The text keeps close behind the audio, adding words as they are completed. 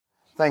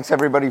Thanks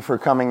everybody for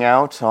coming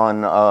out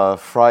on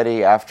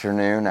Friday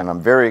afternoon, and I'm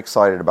very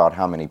excited about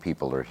how many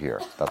people are here.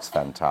 That's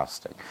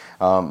fantastic.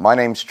 My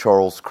name's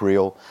Charles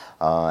Creel,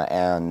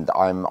 and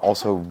I'm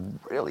also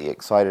really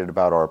excited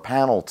about our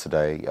panel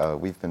today.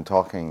 We've been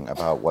talking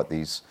about what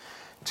these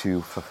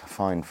two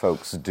fine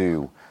folks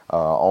do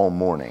all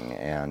morning,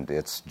 and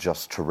it's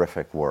just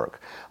terrific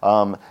work.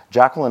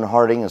 Jacqueline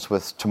Harding is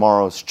with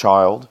Tomorrow's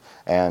Child,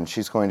 and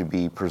she's going to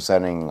be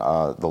presenting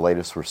the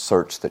latest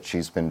research that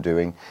she's been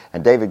doing.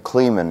 And David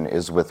Kleeman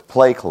is with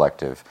Play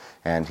Collective,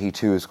 and he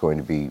too is going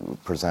to be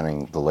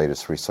presenting the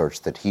latest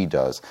research that he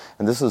does.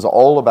 And this is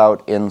all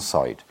about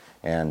insight,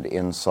 and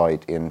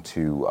insight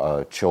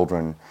into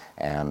children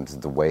and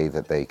the way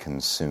that they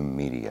consume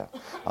media.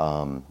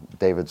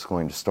 David's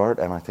going to start,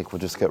 and I think we'll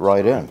just get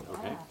right in.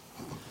 Okay.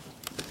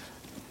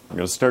 I'm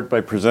going to start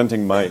by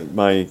presenting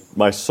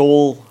my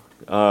sole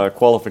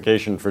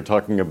qualification for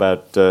talking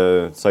about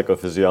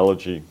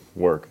psychophysiology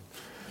work.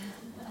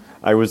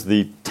 I was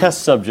the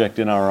test subject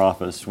in our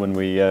office when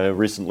we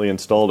recently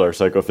installed our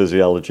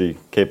psychophysiology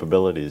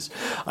capabilities.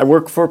 I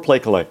work for Play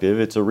Collective.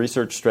 It's a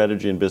research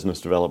strategy and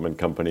business development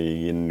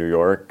company in New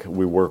York.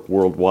 We work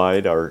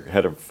worldwide.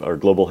 Our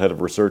global head of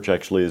research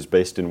actually is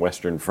based in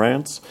Western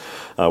France.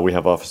 We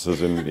have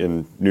offices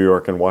in New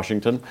York and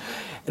Washington.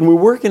 And we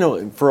work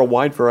for a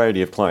wide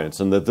variety of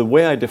clients. And the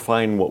way I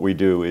define what we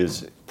do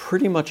is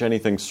pretty much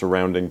anything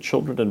surrounding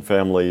children and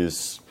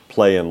families,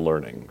 play and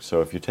learning.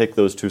 So if you take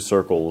those two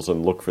circles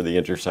and look for the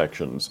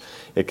intersections,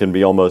 it can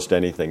be almost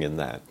anything in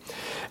that.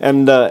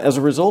 And as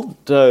a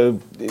result,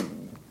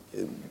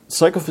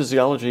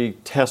 psychophysiology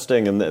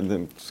testing and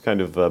this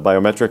kind of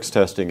biometrics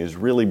testing is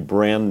really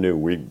brand new.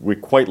 We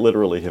quite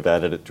literally have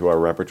added it to our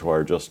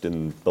repertoire just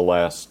in the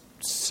last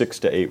 6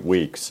 to 8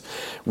 weeks.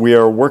 We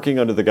are working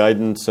under the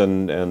guidance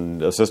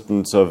and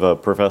assistance of a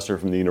professor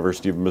from the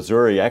University of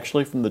Missouri,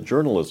 actually from the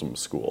journalism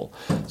school.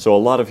 So a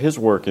lot of his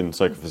work in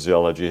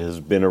psychophysiology has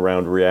been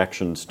around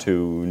reactions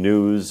to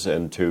news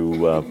and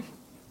to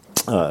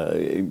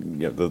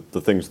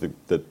the things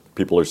that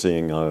people are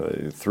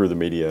seeing through the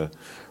media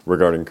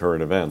regarding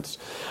current events.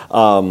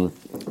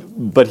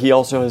 But he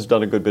also has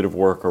done a good bit of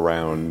work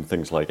around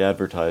things like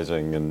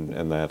advertising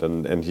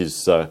and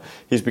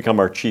he's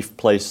become our chief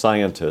play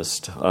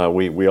scientist.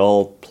 We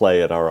all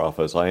play at our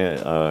office.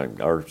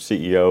 Our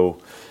CEO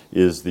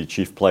is the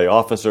chief play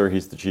officer,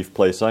 he's the chief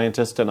play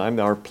scientist, and I'm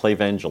our play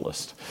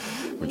evangelist,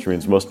 which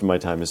means most of my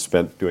time is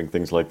spent doing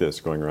things like this,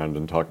 going around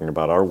and talking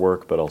about our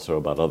work, but also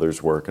about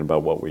others' work and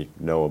about what we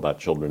know about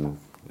children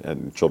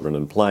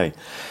and play.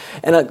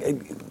 And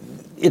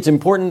it's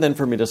important then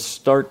for me to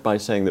start by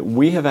saying that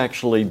we have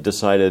actually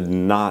decided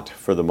not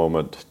for the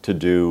moment to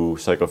do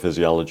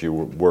psychophysiology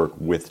work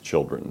with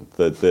children.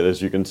 That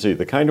as you can see,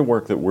 the kind of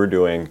work that we're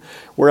doing,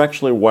 we're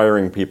actually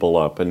wiring people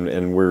up,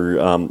 and we're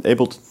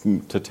able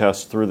to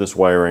test through this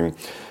wiring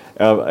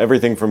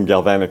everything from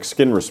galvanic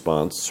skin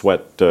response,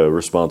 sweat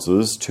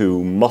responses,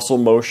 to muscle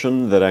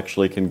motion that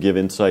actually can give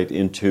insight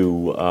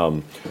into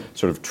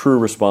sort of true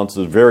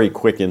responses, very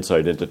quick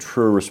insight into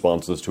true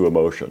responses to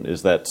emotion.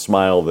 Is that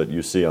smile that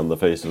you see on the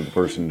face of the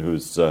person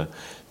who's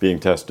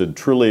being tested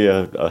truly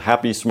a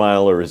happy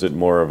smile, or is it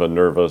more of a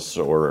nervous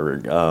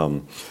or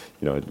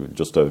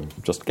just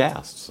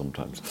gassed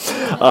sometimes?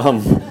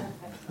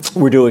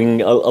 We're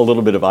doing a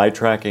little bit of eye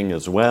tracking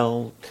as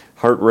well,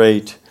 heart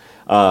rate.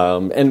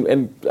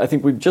 And I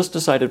think we've just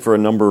decided, for a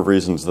number of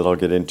reasons that I'll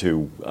get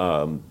into,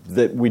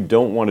 that we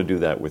don't want to do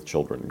that with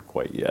children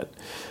quite yet.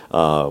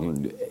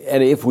 And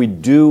if we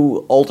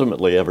do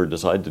ultimately ever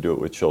decide to do it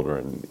with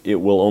children, it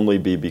will only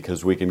be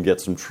because we can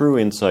get some true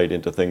insight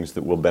into things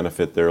that will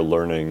benefit their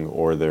learning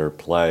or their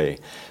play.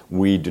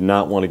 We do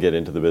not want to get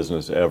into the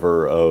business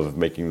ever of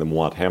making them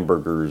want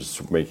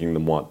hamburgers, making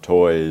them want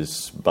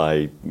toys,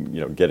 by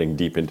getting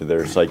deep into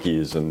their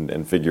psyches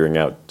and figuring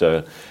out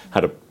how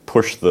to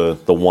push the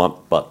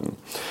want button.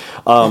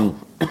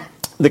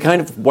 The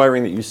kind of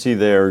wiring that you see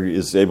there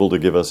is able to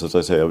give us, as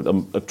I say,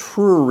 a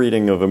truer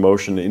reading of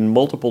emotion in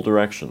multiple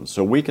directions.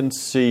 So we can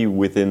see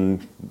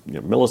within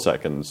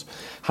milliseconds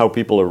how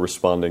people are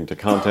responding to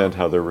content,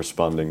 how they're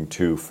responding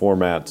to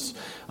formats,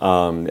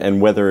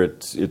 and whether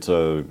it's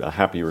a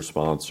happy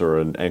response or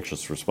an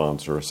anxious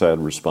response or a sad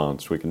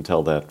response. We can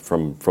tell that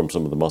from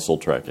some of the muscle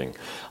tracking.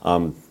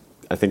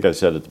 I think I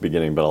said at the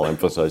beginning, but I'll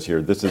emphasize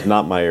here, this is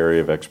not my area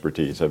of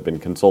expertise. I've been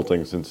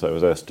consulting since I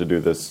was asked to do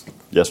this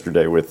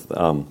yesterday with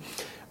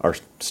our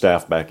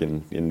staff back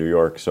in New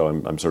York, so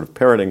I'm sort of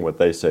parroting what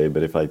they say,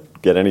 but if I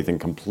get anything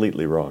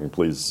completely wrong,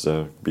 please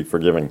be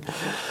forgiving.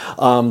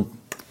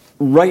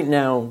 Right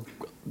now,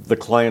 the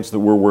clients that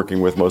we're working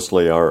with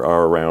mostly are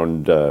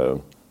around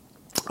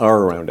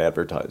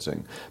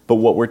advertising. But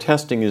what we're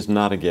testing is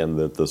not, again,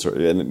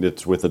 and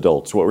it's with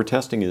adults, what we're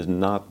testing is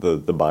not the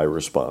buy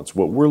response.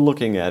 What we're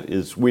looking at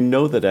is, we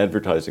know that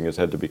advertising has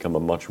had to become a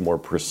much more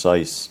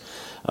precise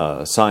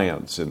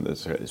science in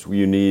this case.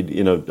 You need,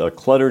 in a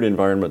cluttered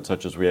environment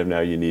such as we have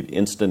now, you need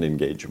instant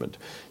engagement.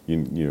 You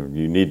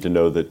need to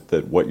know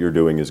that what you're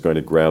doing is going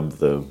to grab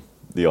the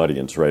the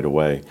audience right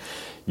away.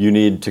 You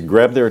need to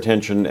grab their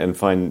attention and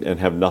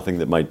have nothing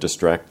that might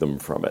distract them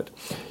from it.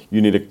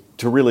 You need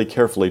to really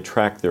carefully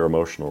track their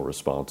emotional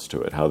response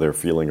to it, how they're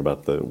feeling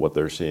about what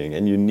they're seeing.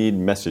 And you need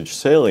message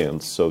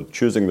salience, so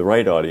choosing the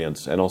right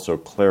audience, and also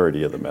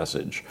clarity of the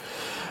message.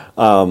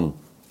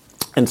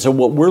 And so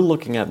what we're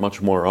looking at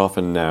much more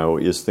often now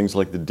is things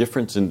like the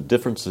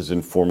differences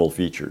in formal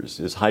features.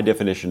 Is high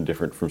definition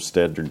different from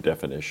standard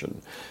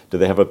definition? Do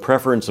they have a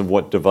preference of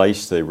what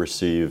device they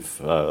receive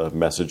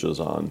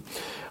messages on?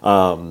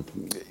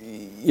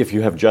 If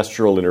you have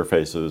gestural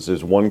interfaces,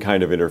 is one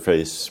kind of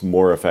interface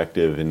more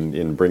effective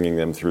in bringing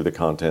them through the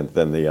content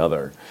than the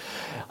other?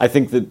 I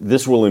think that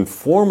this will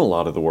inform a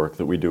lot of the work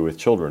that we do with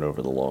children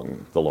over the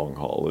long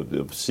haul,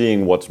 of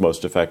seeing what's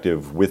most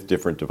effective with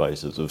different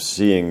devices, of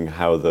seeing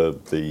how the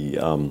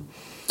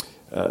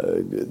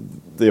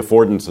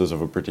affordances of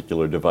a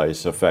particular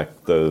device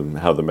affect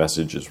how the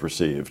message is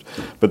received.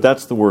 But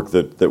that's the work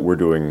that we're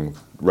doing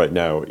right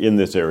now in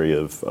this area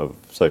of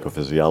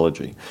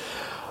psychophysiology.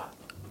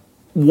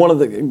 One of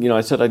the,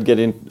 I said I'd get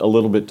in a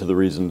little bit to the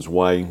reasons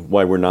why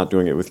we're not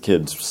doing it with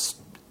kids.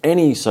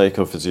 Any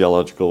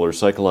psychophysiological or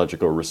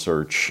psychological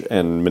research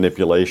and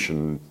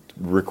manipulation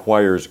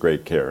requires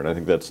great care, and I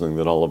think that's something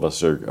that all of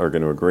us are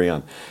going to agree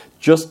on.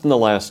 Just in the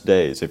last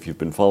days, if you've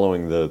been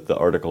following the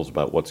articles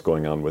about what's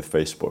going on with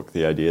Facebook,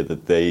 the idea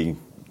that they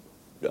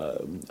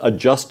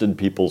adjusted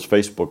people's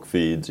Facebook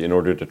feeds in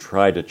order to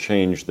try to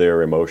change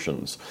their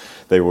emotions.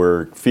 They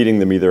were feeding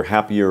them either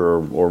happier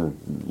or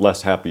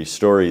less happy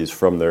stories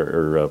from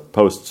their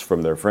posts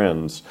from their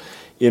friends,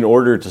 in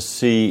order to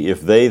see if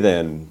they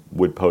then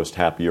would post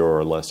happier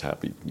or less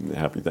happy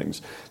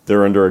things.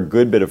 They're under a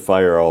good bit of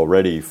fire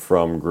already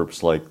from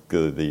groups like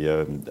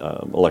the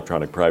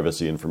Electronic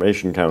Privacy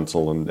Information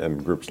Council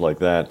and groups like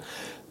that.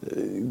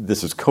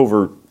 This is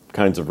covert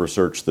kinds of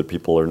research that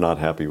people are not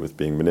happy with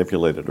being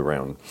manipulated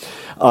around.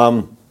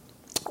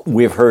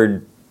 We've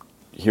heard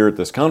here at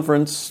this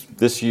conference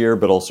this year,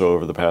 but also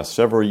over the past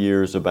several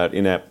years, about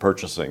in-app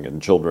purchasing in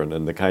children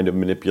and the kind of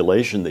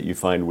manipulation that you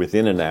find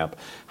within an app.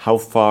 How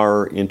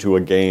far into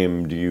a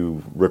game do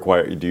you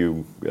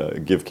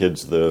give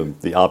kids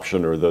the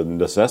option or the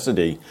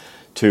necessity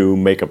to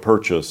make a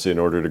purchase in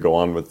order to go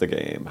on with the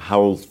game?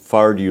 How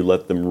far do you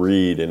let them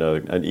read in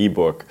an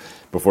ebook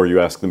before you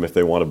ask them if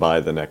they want to buy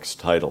the next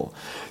title?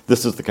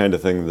 This is the kind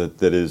of thing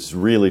that is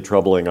really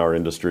troubling our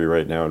industry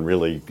right now and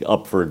really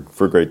up for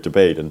great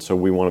debate. And so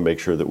we want to make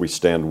sure that we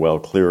stand well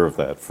clear of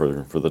that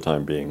for the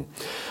time being.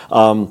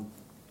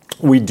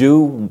 We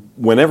do,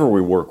 whenever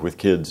we work with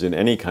kids in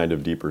any kind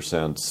of deeper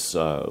sense,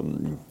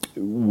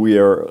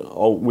 we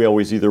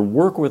always either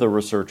work with a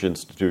research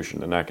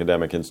institution, an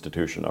academic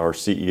institution. Our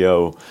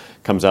CEO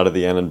comes out of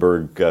the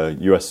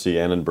USC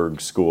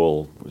Annenberg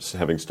School,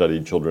 having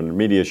studied children and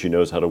media. She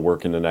knows how to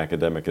work in an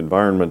academic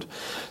environment.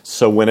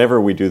 So whenever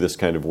we do this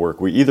kind of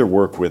work, we either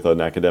work with an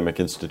academic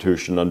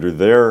institution under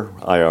their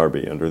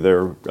IRB, under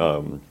their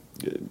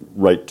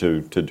right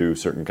to do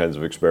certain kinds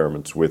of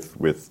experiments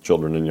with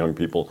children and young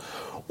people,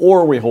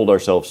 or we hold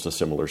ourselves to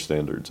similar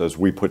standards. As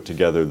we put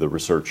together the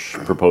research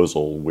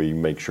proposal, we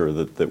make sure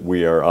that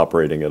we are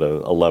operating at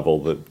a level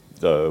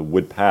that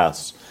would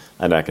pass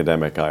an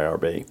academic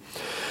IRB.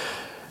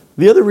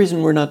 The other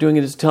reason we're not doing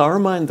it is, to our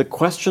mind, the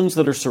questions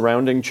that are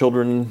surrounding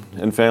children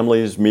and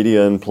families,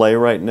 media and play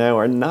right now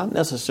are not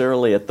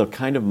necessarily at the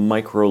kind of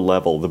micro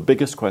level. The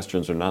biggest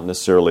questions are not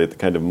necessarily at the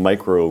kind of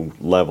micro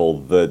level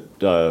that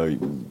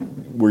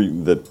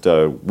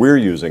we're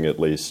using, at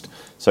least,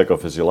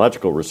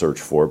 psychophysiological research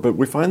for, but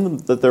we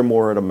find that they're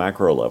more at a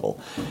macro level.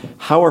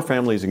 How are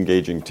families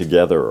engaging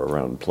together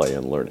around play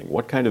and learning?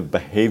 What kind of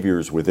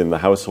behaviors within the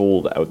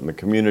household, out in the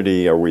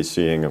community, are we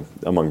seeing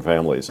among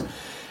families?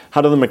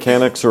 How do the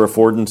mechanics or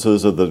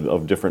affordances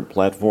of different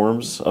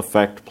platforms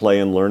affect play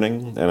and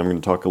learning? And I'm going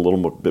to talk a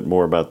little bit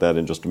more about that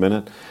in just a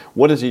minute.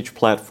 What is each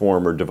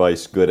platform or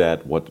device good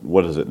at?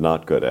 What is it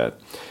not good at?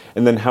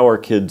 And then how are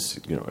kids,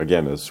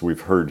 again, as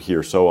we've heard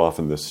here so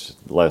often this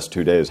last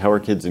 2 days, how are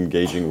kids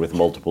engaging with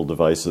multiple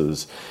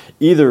devices,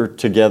 either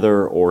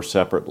together or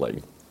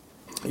separately?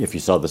 If you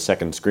saw the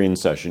second screen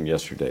session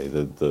yesterday,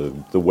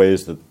 the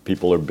ways that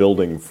people are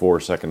building for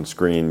second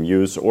screen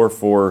use or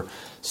for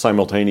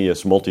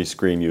simultaneous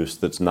multi-screen use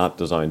that's not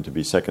designed to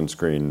be second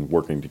screen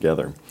working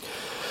together.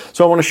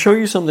 So I want to show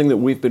you something that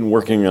we've been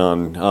working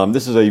on.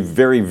 This is a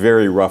very,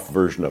 very rough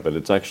version of it.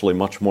 It's actually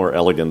much more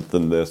elegant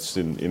than this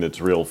in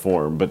its real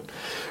form. But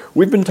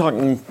we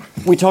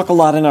talk a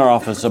lot in our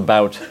office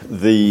about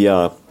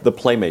the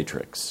play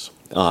matrix.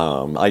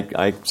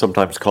 I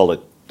sometimes call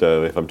it,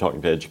 if I'm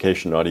talking to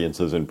education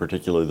audiences in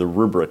particular, the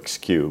rubrics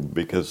cube,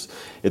 because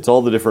it's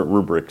all the different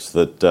rubrics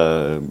that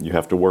you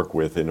have to work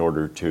with in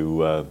order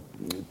to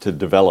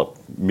develop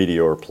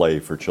media or play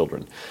for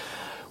children.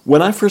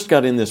 When I first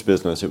got in this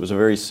business, it was a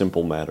very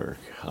simple matter.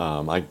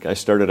 I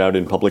started out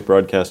in public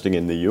broadcasting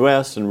in the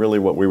U.S., and really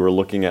what we were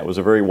looking at was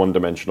a very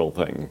one-dimensional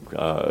thing.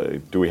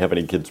 Do we have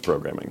any kids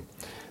programming?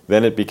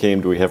 Then it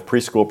became, do we have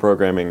preschool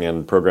programming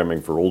and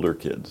programming for older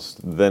kids?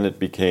 Then it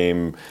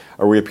became,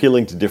 are we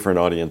appealing to different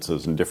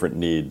audiences and different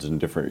needs and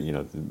different,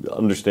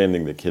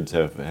 understanding that kids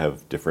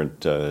have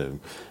different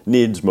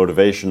needs,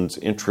 motivations,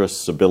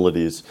 interests,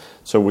 abilities.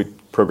 So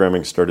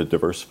programming started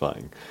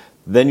diversifying.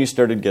 Then you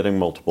started getting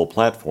multiple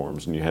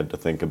platforms, and you had to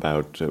think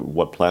about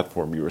what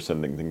platform you were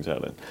sending things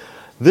out in.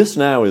 This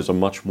now is a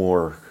much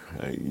more,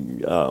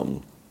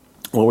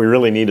 what we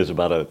really need is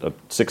about a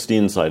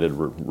 16-sided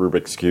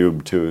Rubik's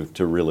Cube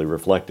to really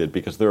reflect it,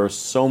 because there are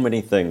so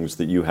many things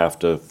that you have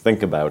to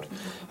think about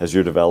as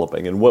you're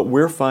developing. And what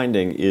we're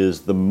finding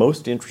is the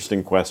most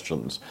interesting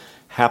questions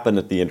happen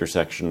at the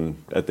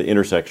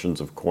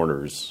intersections of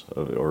corners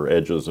or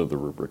edges of the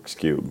Rubik's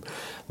Cube.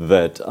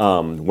 That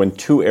when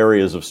two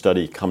areas of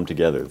study come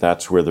together,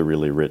 that's where the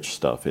really rich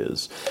stuff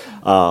is.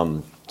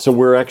 So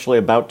we're actually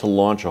about to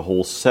launch a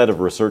whole set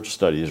of research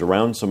studies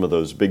around some of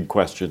those big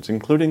questions,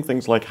 including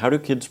things like, how do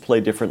kids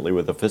play differently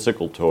with a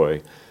physical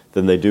toy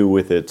than they do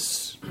with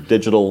its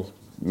digital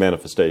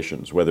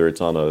manifestations, whether it's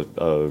on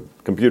a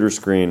computer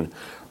screen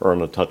or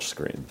on a touch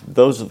screen.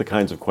 Those are the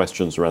kinds of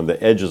questions around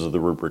the edges of the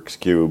Rubik's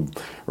Cube,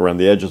 around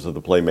the edges of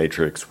the play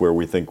matrix, where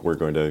we think we're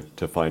going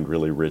to find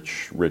really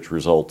rich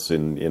results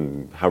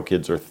in how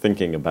kids are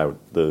thinking about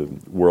the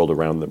world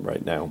around them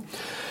right now.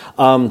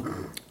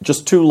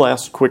 Just couple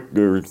last quick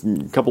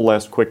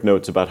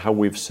notes about how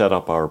we've set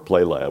up our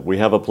play lab. We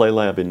have a play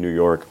lab in New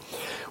York.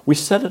 We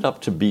set it up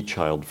to be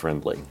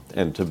child-friendly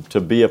and to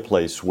be a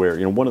place where,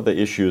 one of the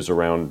issues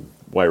around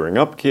wiring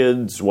up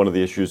kids, one of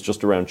the issues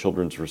just around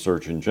children's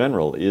research in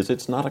general, is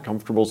it's not a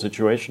comfortable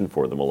situation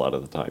for them a lot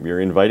of the time. You're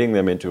inviting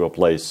them into a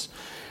place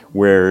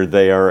where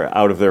they are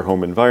out of their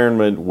home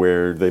environment,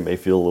 where they may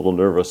feel a little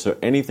nervous. So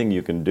anything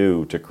you can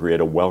do to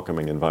create a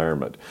welcoming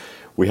environment.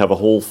 We have a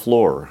whole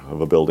floor of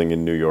a building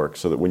in New York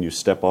so that when you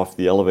step off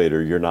the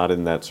elevator, you're not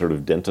in that sort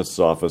of dentist's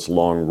office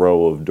long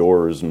row of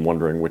doors and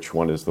wondering which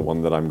one is the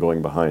one that I'm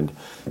going behind.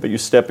 But you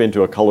step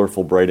into a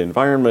colorful, bright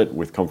environment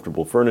with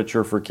comfortable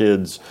furniture for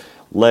kids,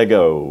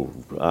 Lego,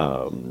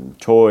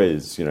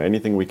 toys,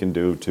 anything we can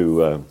do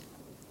to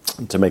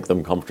make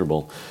them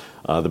comfortable.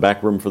 The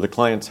back room for the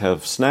clients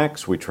have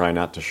snacks. We try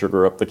not to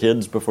sugar up the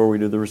kids before we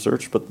do the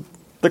research, but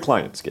the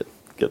clients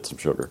get some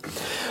sugar.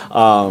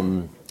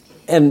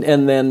 And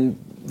then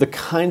the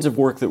kinds of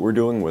work that we're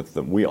doing with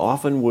them, we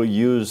often will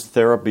use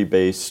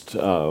therapy-based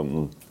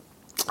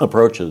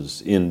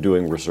approaches in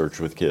doing research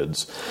with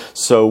kids.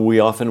 So we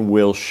often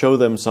will show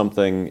them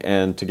something,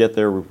 and to get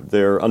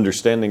their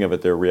understanding of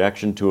it, their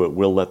reaction to it,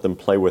 we'll let them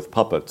play with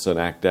puppets and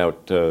act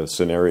out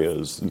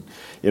scenarios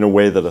in a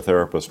way that a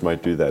therapist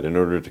might do that in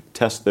order to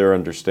test their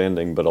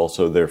understanding but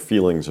also their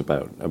feelings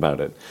about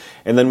it.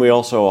 And then we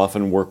also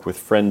often work with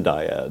friend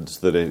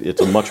dyads, that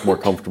it's a much more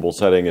comfortable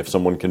setting if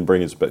someone can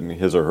bring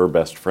his or her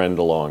best friend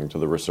along to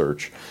the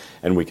research,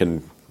 and we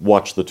can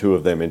watch the two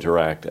of them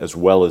interact as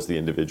well as the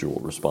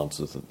individual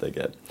responses that they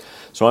get.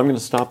 So I'm going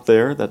to stop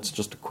there. That's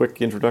just a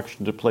quick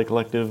introduction to Play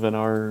Collective and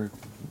our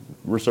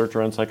research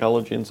around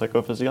psychology and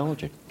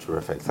psychophysiology.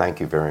 Terrific. Thank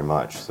you very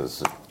much.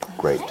 This is a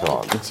great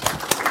talk. Okay,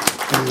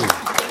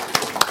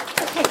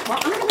 well,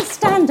 I'm going to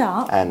stand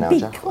up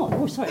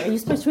because... sorry, are you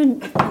supposed to...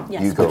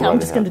 Yes, you go okay,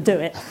 I'm just going to do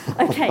it.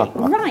 Okay,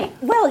 right.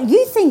 Well,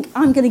 you think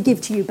I'm going to give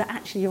to you, but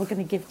actually you're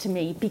going to give to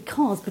me,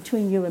 because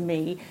between you and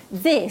me,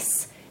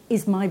 this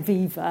is my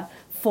viva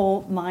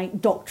for my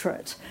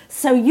doctorate.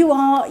 So you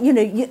are,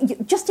 you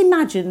just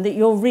imagine that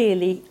you're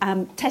really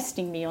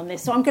testing me on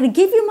this. So I'm going to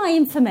give you my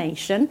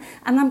information,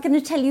 and I'm going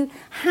to tell you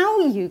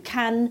how you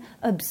can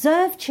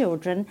observe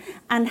children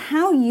and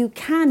how you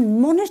can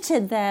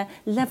monitor their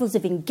levels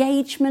of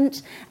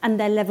engagement and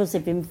their levels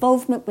of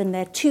involvement when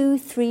they're 2,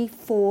 3,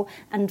 4,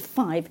 and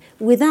 5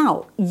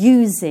 without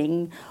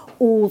using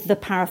all the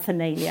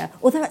paraphernalia.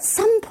 Although at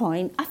some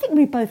point, I think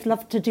we both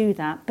love to do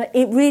that, but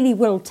it really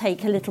will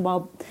take a little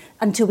while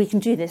until we can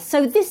do this.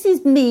 So this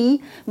is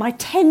me, my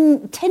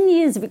 10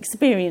 years of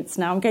experience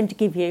now I'm going to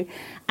give you,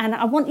 and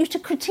I want you to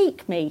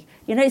critique me.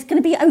 It's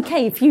going to be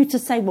okay for you to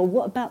say, well,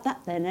 what about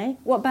that then, eh?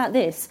 What about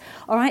this?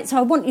 All right, so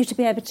I want you to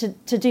be able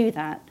to do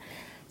that.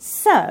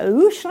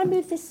 So, shall I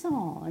move this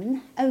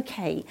on?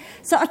 Okay,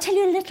 so I'll tell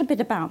you a little bit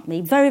about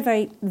me, very,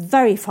 very,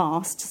 very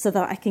fast, so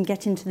that I can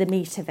get into the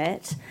meat of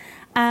it.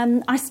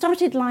 I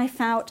started life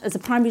out as a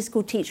primary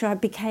school teacher. I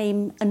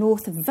became an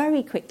author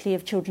very quickly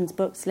of children's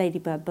books,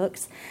 Ladybird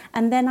books,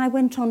 and then I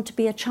went on to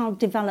be a child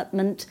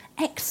development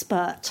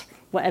expert,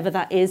 whatever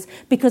that is,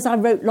 because I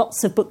wrote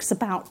lots of books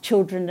about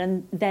children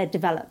and their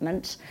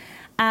development.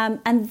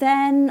 And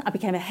then I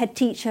became a head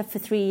teacher for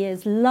 3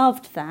 years,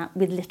 loved that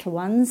with little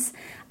ones.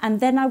 And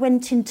then I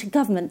went into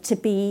government to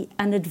be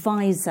an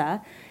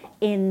advisor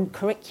in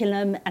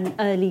curriculum and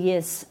early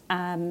years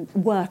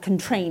work and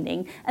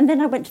training. And then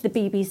I went to the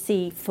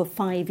BBC for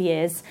 5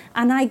 years,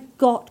 and I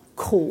got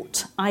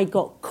caught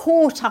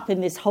up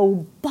in this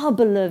whole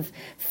bubble of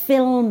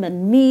film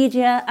and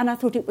media, and I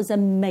thought it was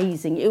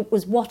amazing. It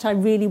was what I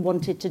really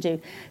wanted to do.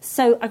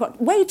 So I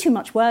got way too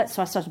much work,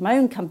 so I started my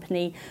own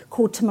company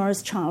called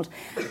Tomorrow's Child.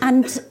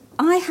 And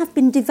I have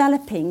been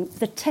developing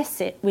the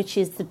TESIT, which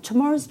is the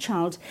Tomorrow's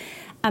Child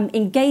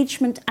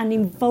Engagement and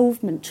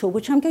Involvement Tool,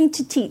 which I'm going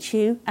to teach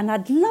you, and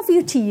I'd love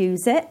you to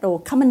use it or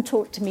come and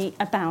talk to me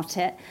about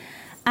it.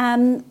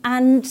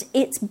 And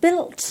it's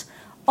built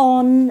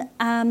on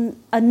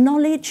a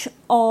knowledge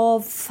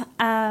of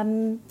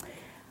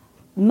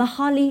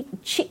Mihaly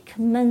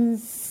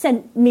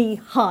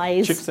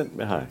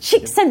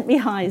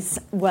Csikszentmihalyi's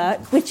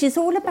work, which is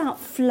all about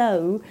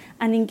flow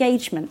and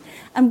engagement.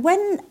 And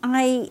when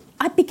I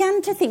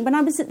began to think, when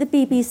I was at the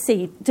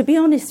BBC, to be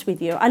honest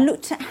with you, I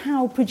looked at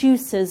how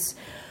producers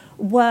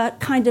were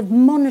kind of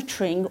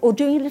monitoring or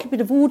doing a little bit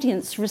of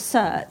audience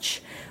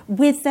research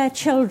with their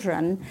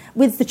children,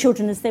 with the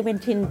children as they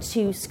went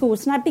into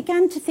schools. And I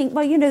began to think,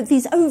 well, you know,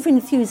 these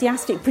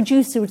over-enthusiastic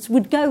producers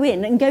would go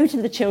in and go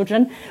to the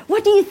children,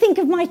 what do you think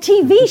of my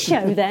TV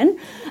show then?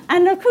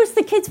 And of course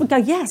the kids would go,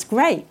 yes,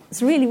 great,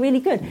 it's really, really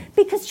good.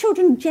 Because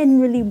children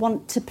generally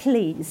want to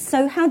please.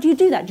 So how do you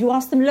do that? Do you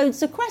ask them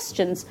loads of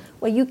questions?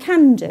 Well, you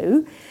can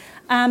do.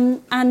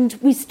 And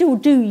we still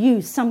do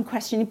use some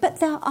questioning, but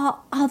there are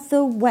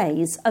other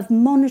ways of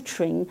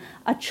monitoring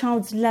a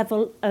child's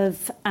level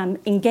of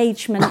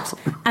engagement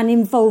and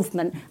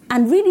involvement,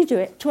 and really do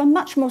it to a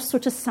much more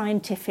sort of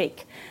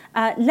scientific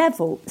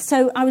level.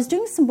 So I was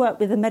doing some work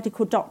with a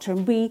medical doctor,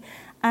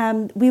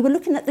 and we were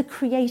looking at the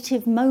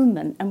creative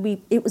moment, and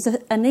it was an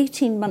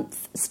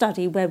 18-month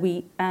study where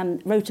we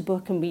wrote a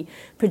book and we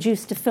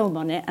produced a film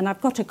on it, and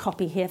I've got a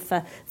copy here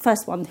for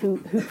first one who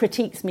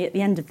critiques me at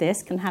the end of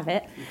this can have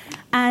it.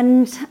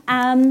 And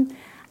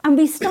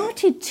we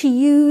started to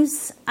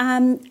use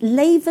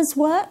Lever's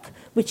work,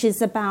 which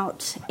is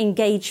about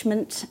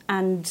engagement,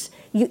 and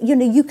you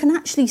know, you can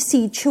actually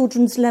see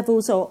children's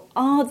levels, or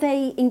are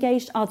they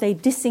engaged, are they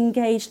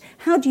disengaged?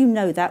 How do you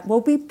know that?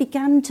 Well, we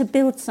began to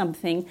build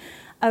something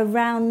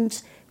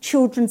around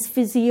children's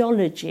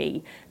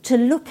physiology to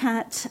look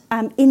at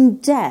in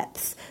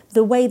depth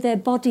the way their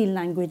body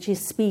language is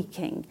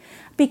speaking.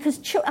 Because,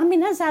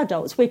 as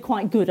adults, we're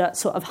quite good at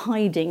sort of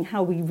hiding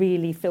how we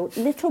really feel.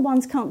 Little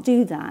ones can't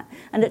do that.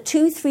 And at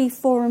 2, 3,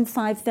 4 and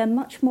 5, they're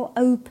much more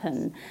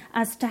open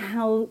as to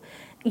how,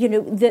 you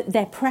know,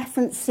 their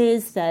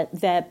preferences,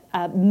 their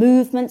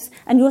movements,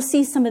 and you'll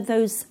see some of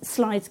those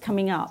slides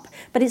coming up.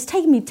 But it's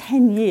taken me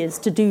 10 years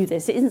to do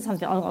this. It isn't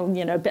something,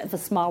 a bit of a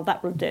smile,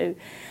 that will do.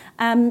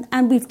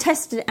 And we've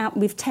tested it out,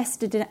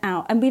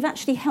 and we've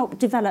actually helped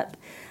develop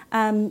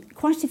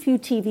quite a few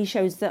TV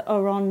shows that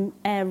are on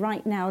air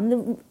right now.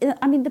 And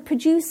the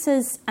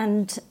producers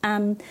and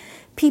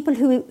people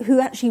who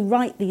actually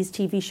write these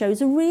TV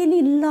shows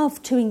really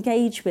love to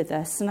engage with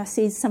us, and I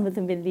see some of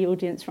them in the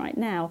audience right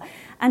now,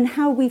 and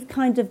how we've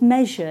kind of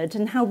measured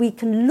and how we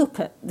can look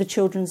at the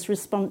children's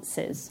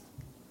responses.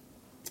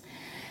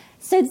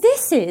 So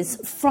this is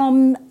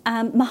from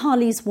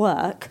Mihaly's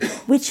work,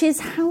 which is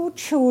how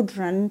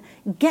children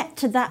get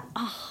to that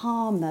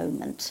aha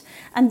moment.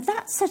 And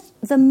that's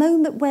the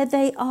moment where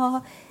they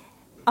are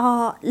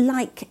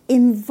like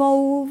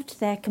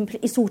involved, they're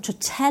completely, it's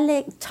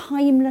autotelic,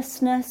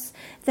 timelessness.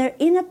 They're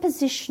in a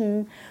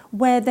position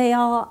where they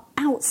are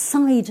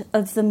outside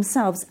of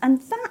themselves.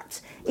 And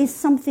that is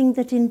something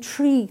that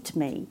intrigued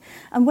me.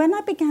 And when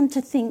I began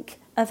to think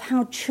of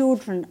how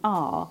children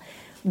are,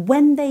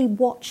 when they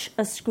watch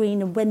a screen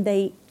and when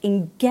they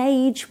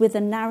engage with a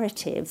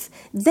narrative,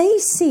 they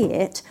see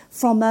it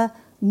from a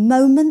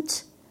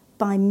moment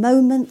by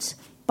moment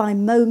by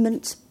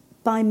moment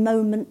by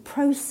moment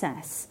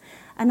process.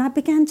 And I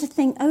began to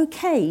think,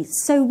 okay,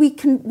 so we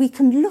can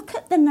look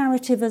at the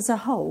narrative as a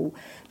whole,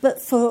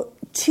 but for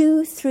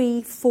 2,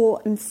 3,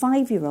 4 and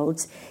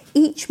 5-year-olds,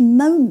 each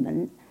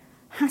moment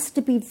has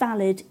to be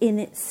valid in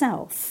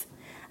itself.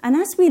 And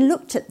as we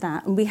looked at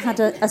that, and we had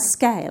a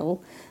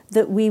scale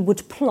that we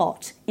would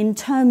plot in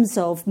terms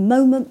of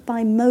moment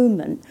by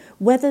moment,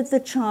 whether the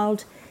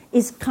child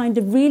is kind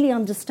of really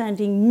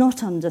understanding,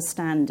 not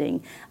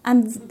understanding.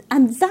 And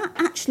that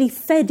actually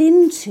fed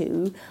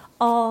into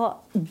our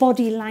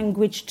body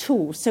language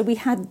tool. So we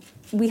had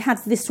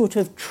this sort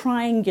of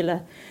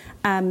triangular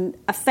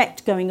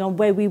effect going on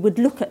where we would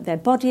look at their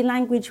body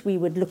language, we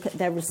would look at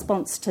their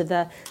response to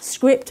the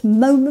script,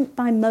 moment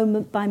by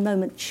moment by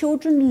moment.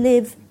 Children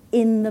live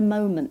in the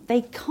moment.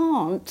 They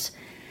can't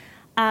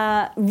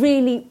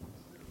really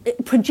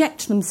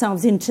project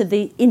themselves into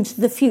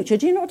the future.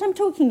 Do you know what I'm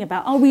talking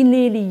about? Are we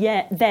nearly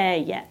there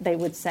yet, they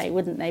would say,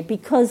 wouldn't they?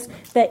 Because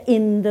they're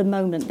in the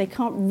moment. They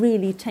can't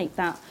really take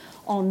that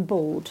on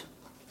board.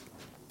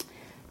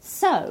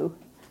 So,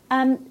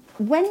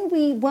 when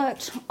we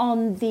worked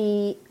on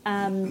the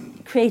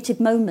Creative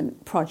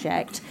Moment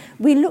project,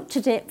 we looked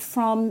at it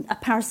from a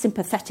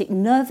parasympathetic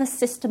nervous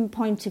system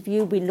point of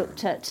view. We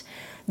looked at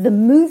the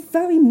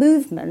very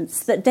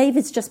movements that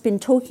David's just been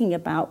talking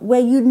about, where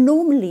you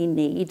normally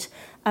need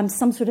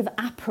some sort of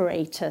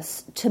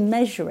apparatus to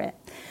measure it.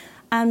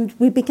 And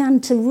we began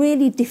to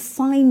really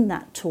define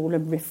that tool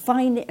and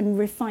refine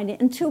it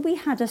until we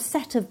had a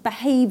set of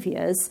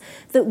behaviours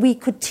that we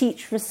could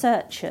teach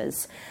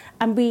researchers.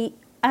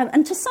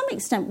 And to some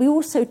extent, we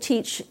also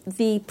teach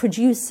the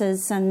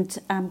producers and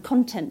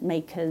content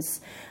makers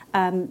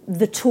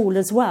the tool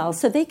as well.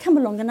 So they come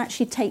along and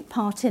actually take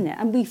part in it,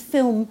 and we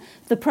film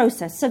the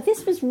process. So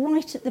this was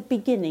right at the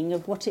beginning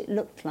of what it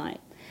looked like.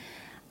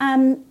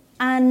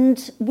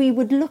 And we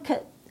would look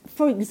at,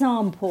 for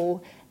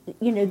example,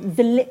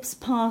 the lips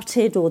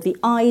parted or the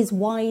eyes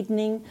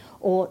widening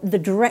or the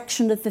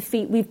direction of the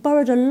feet. We've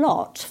borrowed a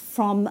lot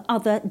from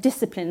other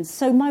disciplines.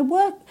 So my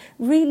work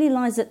really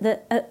lies at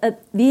the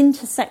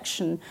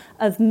intersection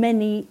of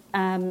many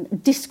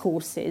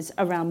discourses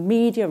around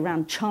media,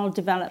 around child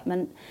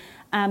development,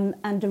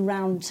 and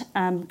around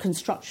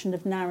construction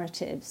of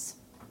narratives.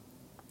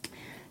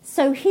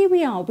 So here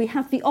we are, we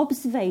have the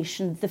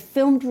observation, the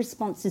filmed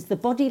responses, the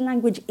body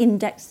language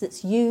index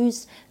that's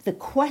used, the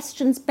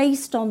questions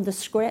based on the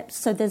script.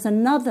 So there's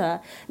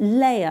another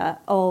layer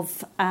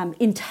of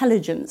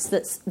intelligence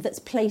that's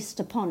placed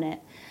upon it.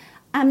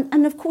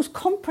 And of course,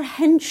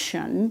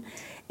 comprehension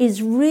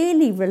is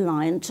really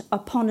reliant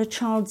upon a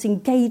child's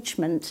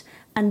engagement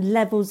and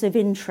levels of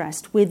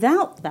interest.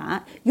 Without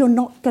that, you're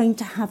not going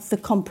to have the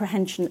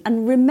comprehension.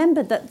 And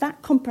remember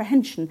that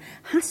comprehension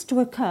has to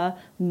occur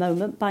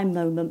moment by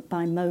moment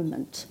by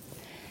moment.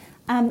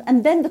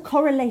 And then the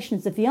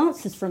correlations of the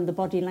answers from the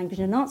body language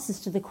and answers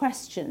to the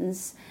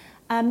questions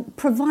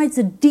provides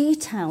a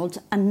detailed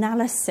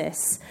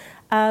analysis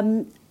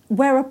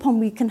whereupon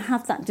we can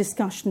have that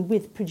discussion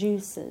with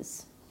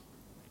producers.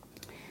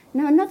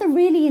 Now, another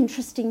really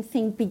interesting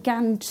thing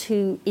began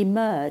to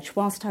emerge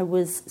whilst I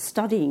was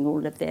studying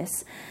all of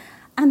this,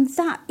 and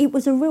that it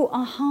was a real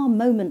aha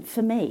moment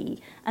for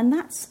me, and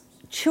that's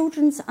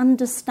children's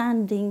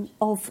understanding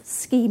of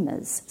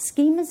schemas.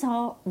 Schemas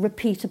are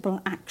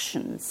repeatable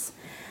actions.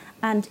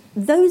 And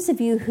those of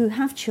you who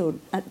have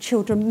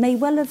children may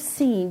well have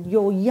seen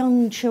your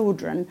young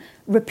children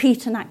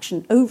repeat an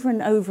action over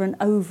and over and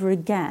over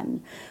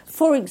again.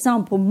 For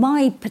example,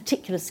 my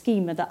particular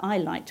schema that I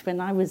liked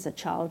when I was a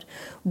child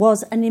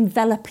was an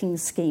enveloping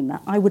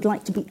schema. I would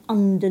like to be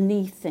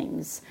underneath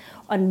things.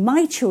 And one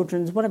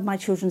of my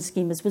children's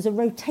schemas was a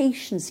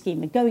rotation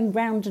schema, going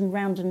round and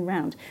round and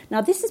round.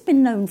 Now, this has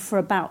been known for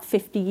about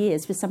 50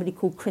 years with somebody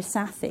called Chris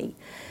Athey.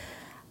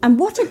 And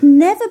what had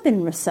never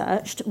been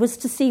researched was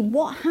to see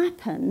what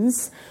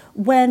happens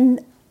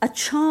when a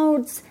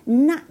child's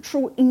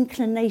natural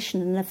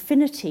inclination and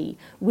affinity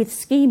with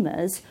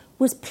schemas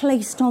was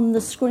placed on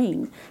the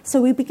screen. So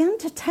we began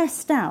to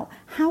test out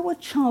how a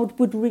child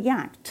would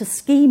react to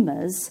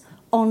schemas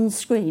on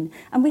screen.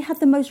 And we had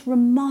the most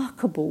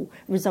remarkable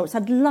results.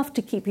 I'd love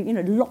to keep you,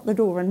 lock the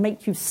door and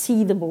make you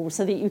see them all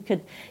so that you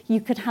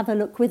could have a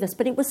look with us.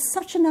 But it was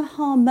such an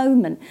aha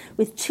moment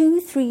with 2,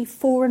 3,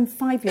 4 and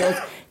 5-year-olds.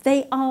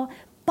 They are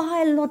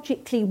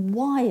biologically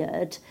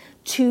wired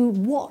to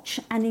watch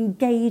and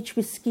engage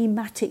with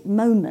schematic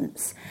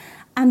moments.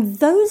 And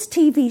those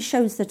TV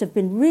shows that have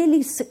been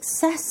really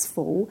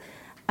successful,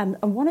 and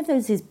one of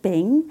those is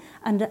Bing,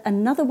 and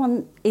another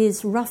one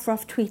is Ruff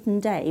Ruff, Tweet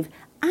and Dave,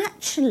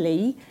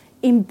 actually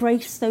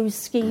embrace those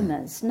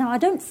schemas. Now, I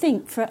don't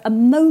think for a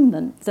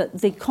moment that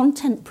the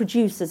content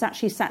producers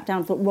actually sat down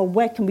and thought, well,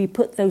 where can we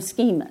put those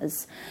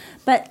schemas?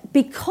 But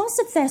because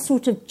of their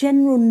sort of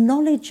general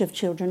knowledge of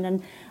children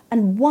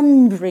and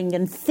wondering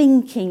and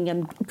thinking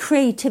and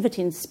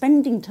creativity and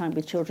spending time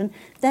with children,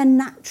 they're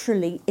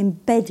naturally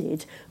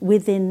embedded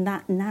within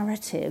that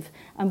narrative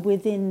and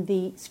within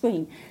the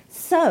screen.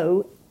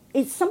 So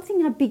it's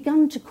something I've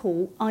begun to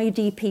call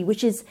IDP,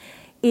 which is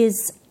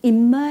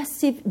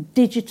immersive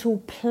digital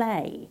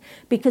play,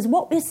 because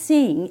what we're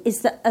seeing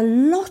is that a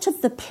lot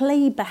of the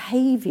play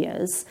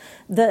behaviours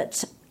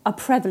that are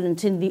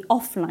prevalent in the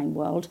offline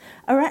world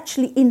are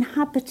actually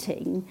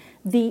inhabiting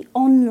the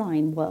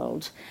online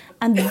world.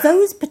 And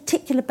those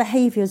particular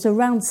behaviours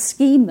around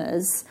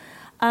schemas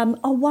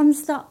are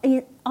ones that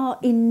are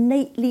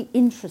innately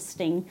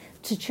interesting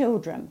to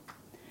children.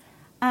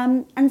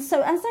 And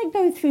so as I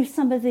go through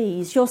some of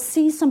these, you'll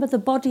see some of the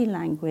body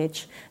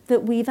language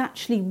that we've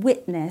actually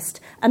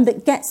witnessed and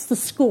that gets the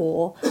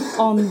score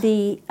on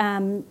the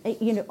on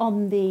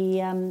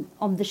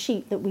the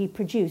sheet that we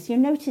produce. You'll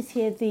notice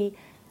here the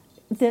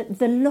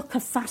look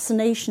of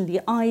fascination,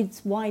 the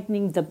eyes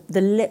widening,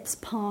 the lips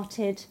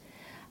parted.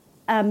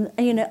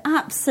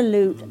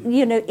 Absolute.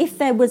 If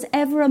there was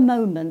ever a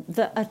moment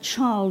that a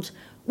child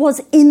was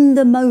in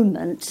the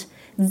moment,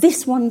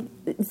 this one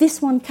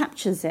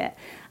captures it.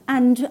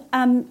 And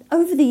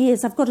over the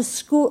years, I've got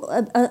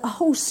a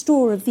whole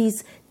store of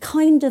these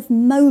kind of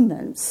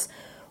moments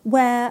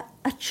where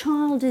a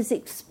child is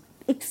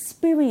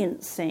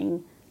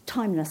experiencing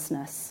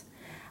timelessness.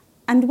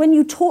 And when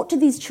you talk to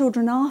these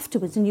children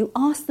afterwards and you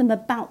ask them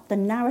about the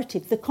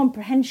narrative, the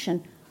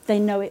comprehension, they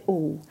know it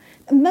all.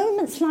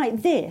 Moments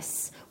like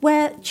this,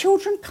 where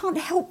children can't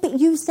help but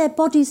use their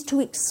bodies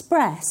to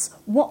express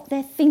what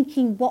they're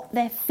thinking, what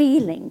they're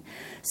feeling.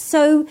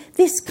 So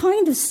this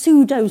kind of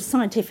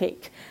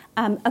pseudo-scientific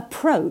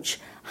approach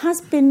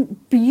has been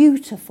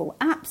beautiful,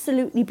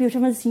 absolutely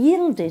beautiful, has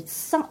yielded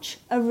such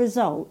a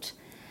result.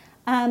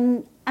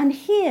 And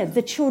here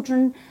the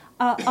children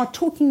are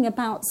talking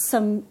about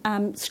some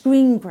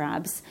screen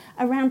grabs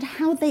around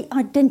how they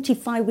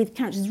identify with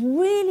characters. It's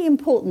really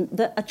important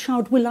that a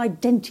child will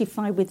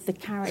identify with the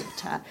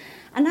character.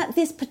 And at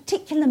this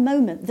particular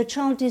moment, the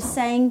child is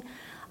saying,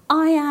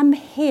 I am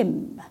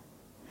him.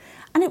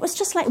 And it was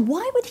just like,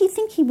 why would he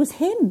think he was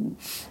him?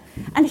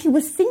 And he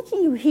was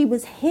thinking he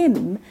was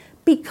him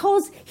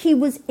because he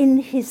was in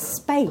his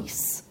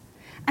space.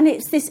 And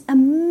it's this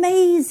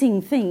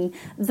amazing thing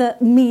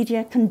that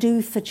media can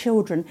do for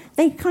children.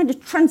 They kind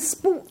of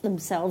transport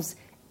themselves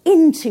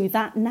into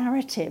that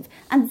narrative.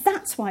 And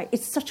that's why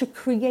it's such a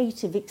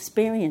creative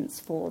experience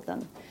for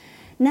them.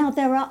 Now,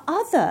 there are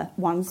other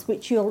ones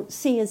which you'll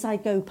see as I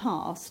go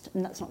past,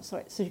 and that's not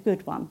sorry, it's a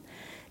good one.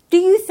 Do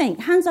you think,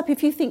 hands up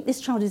if you think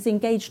this child is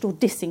engaged or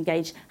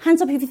disengaged.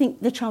 Hands up if you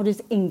think the child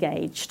is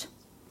engaged.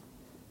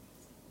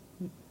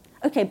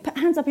 Okay,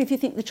 hands up if you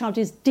think the child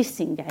is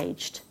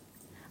disengaged.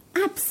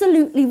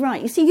 Absolutely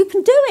right. You see, you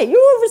can do it. You're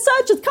all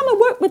researchers. Come and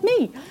work with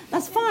me.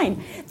 That's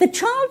fine. The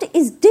child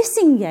is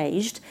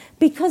disengaged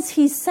because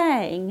he's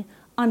saying,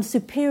 I'm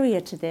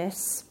superior to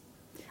this.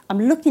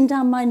 I'm looking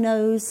down my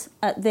nose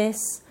at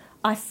this.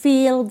 I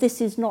feel this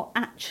is not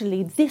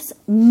actually this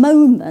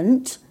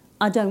moment.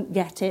 I don't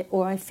get it,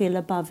 or I feel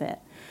above it.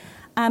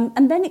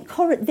 And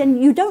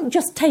then you don't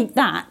just take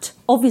that.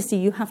 Obviously,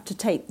 you have to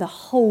take the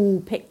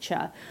whole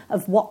picture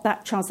of what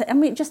that child said. I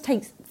mean, it just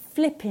takes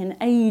flipping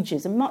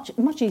ages, and much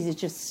easier to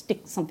just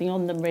stick something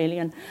on them really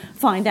and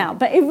find out.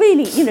 But it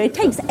really, it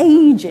takes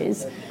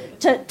ages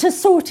to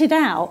sort it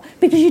out,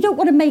 because you don't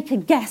want to make a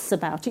guess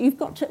about it. You've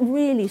got to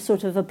really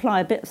sort of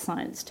apply a bit of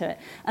science to it.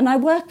 And I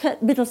work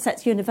at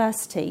Middlesex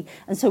University,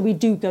 and so we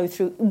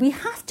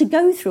have to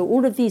go through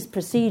all of these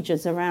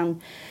procedures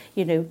around,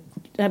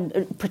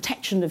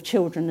 protection of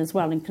children as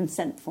well, and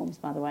consent forms,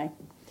 by the way.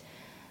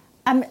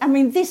 I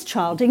mean, this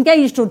child,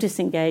 engaged or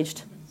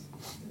disengaged?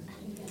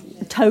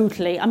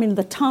 Totally. I mean,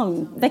 the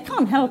tongue, they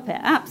can't help it,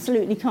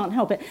 absolutely can't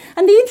help it.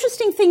 And the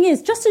interesting thing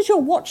is, just as you're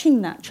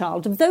watching that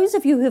child, those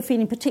of you who are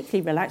feeling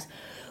particularly relaxed,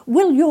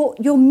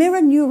 your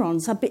mirror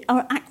neurons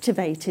are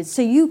activated,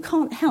 so you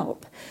can't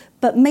help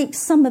but make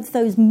some of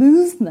those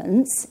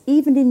movements,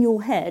 even in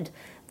your head,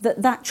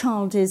 that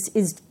child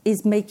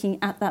is making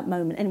at that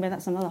moment. Anyway,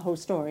 that's another whole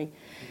story.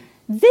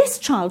 This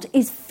child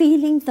is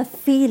feeling the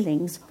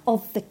feelings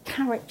of the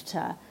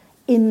character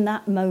in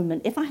that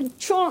moment. If I had a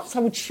chance, I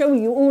would show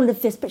you all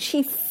of this, but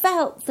she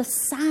felt the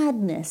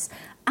sadness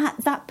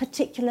at that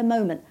particular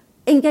moment.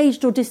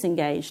 Engaged or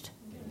disengaged?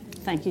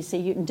 Thank you, see,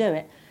 you can do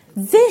it.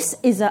 This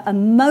is a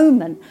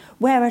moment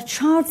where a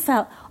child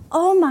felt,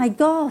 oh my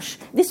gosh,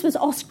 this was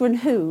Oscar and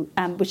Who,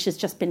 which has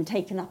just been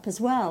taken up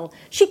as well.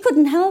 She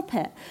couldn't help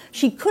it.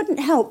 She couldn't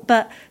help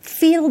but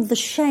feel the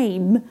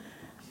shame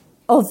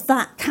of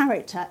that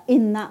character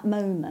in that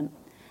moment.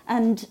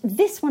 And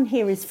this one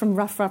here is from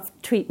Rough Rough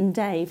Tweet and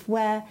Dave,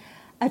 where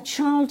a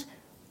child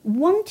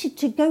wanted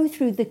to go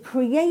through the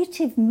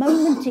creative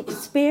moment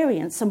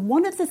experience. And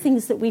one of the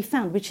things that we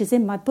found, which is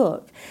in my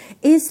book,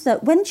 is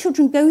that when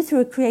children go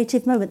through a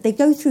creative moment, they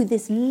go through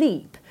this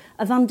leap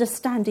of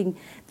understanding.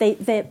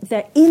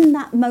 They're in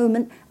that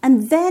moment,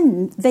 and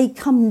then they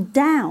come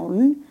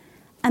down,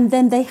 and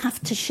then they have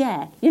to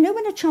share. You know,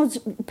 when a child's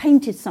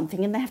painted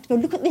something and they have to go,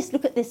 look at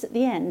this at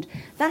the end.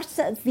 That's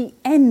at the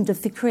end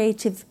of the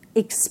creative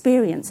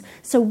experience.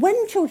 So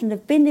when children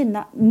have been in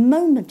that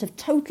moment of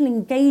total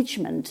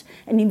engagement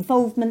and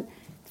involvement,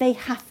 they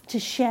have to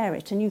share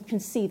it. And you can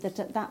see that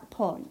at that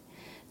point,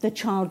 the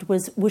child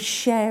was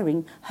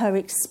sharing her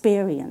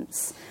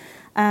experience.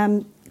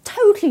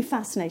 Totally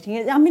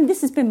fascinating. I mean,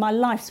 this has been my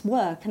life's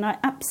work, and I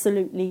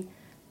absolutely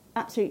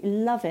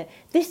love it.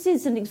 This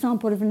is an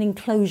example of an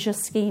enclosure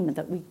schema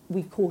that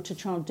we caught a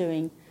child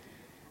doing,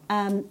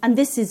 and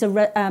this is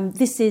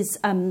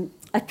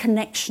a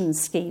connection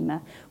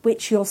schema,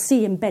 which you'll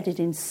see embedded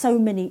in so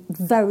many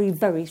very,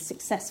 very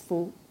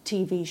successful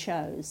TV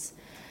shows.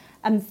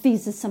 And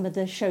these are some of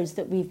the shows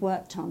that we've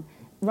worked on.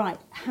 Right,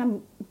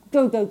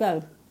 go,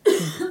 go.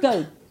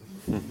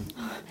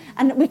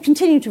 And we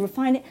continue to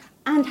refine it.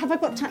 And have I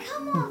got time?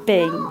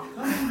 Bing.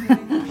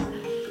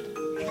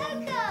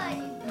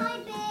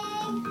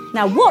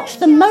 Now watch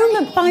the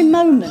moment by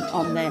moment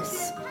on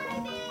this.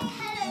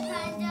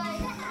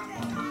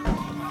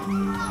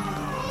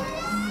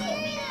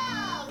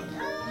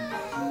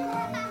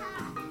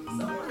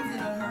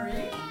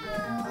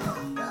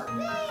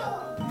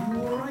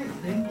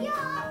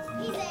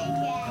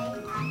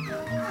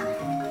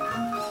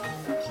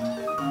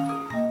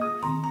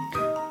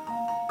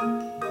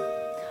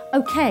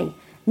 Okay,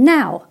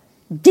 now,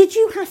 did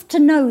you have to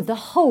know the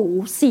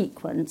whole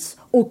sequence,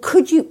 or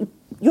could you?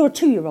 You're a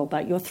 2-year-old,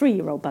 but you're a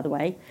 3-year-old, by the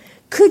way.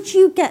 Could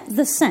you get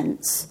the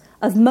sense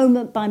of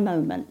moment by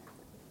moment?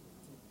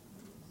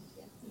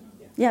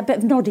 Yeah, a bit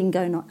of nodding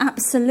going on.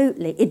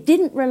 Absolutely. It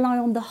didn't rely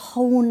on the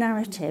whole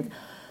narrative.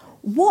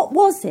 What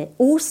was it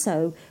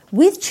also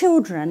with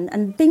children,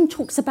 and Bing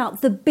talks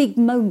about the big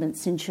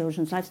moments in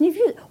children's lives. And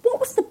what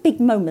was the big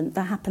moment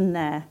that happened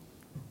there?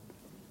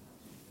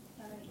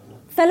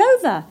 Fell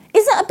over.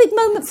 Is that a big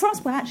moment for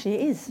us? Well, actually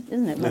it is,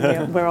 isn't it,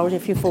 when we're old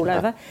if you fall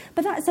over.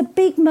 But that's a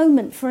big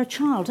moment for a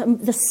child.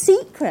 And the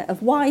secret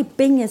of why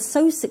Bing is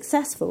so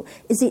successful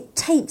is it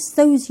takes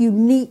those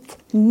unique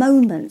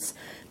moments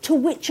to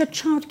which a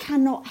child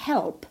cannot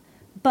help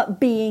but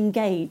be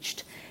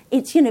engaged.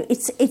 It's, you know,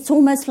 it's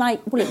almost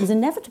like, well, it was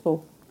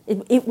inevitable.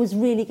 It was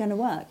really going to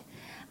work.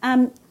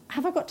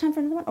 Have I got time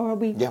for another one, or are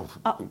we? Yeah,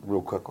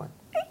 real quick one.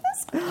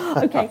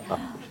 Okay.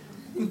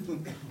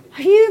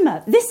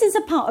 Humour. This is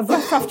a part of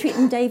Rough Treat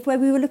and Dave where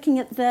we were looking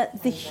at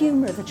the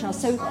humour of a child.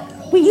 So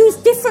we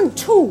used different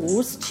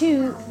tools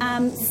to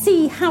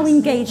see how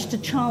engaged a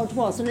child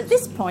was. And at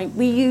this point,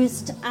 we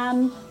used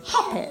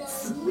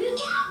puppets.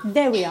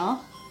 There we are.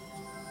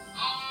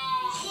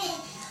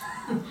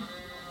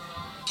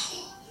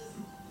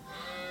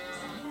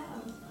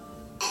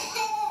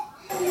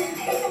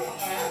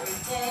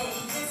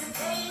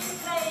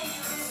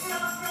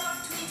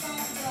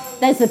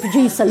 There's the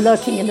producer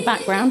lurking in the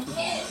background.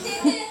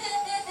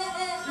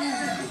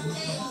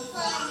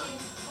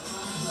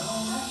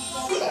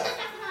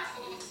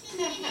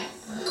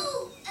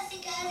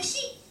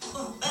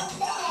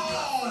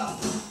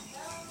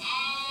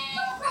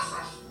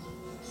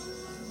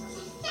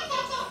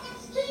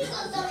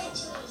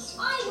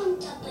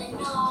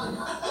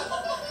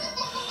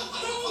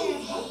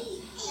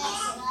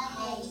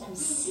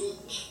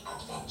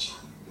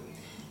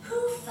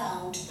 Who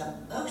found the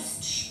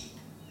most sheep?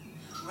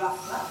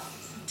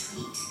 Ruff,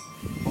 Tweet,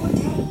 or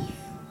Dave?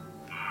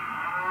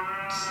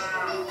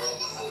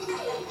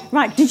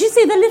 Right, did you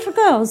see the little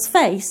girl's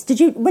face?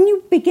 Did you, when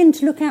you begin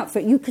to look out for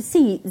it, you could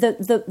see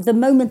the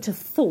moment of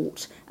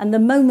thought and the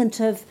moment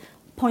of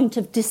point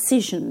of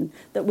decision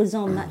that was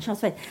on that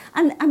child's face.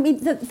 And I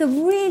mean, the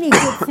really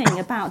good thing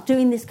about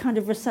doing this kind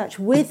of research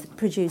with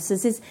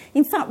producers is,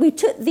 in fact, we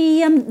took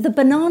the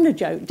banana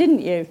joke,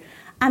 didn't you?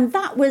 And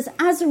that was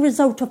as a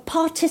result of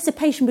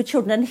participation with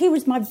children. And here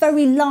was my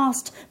very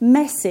last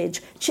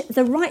message.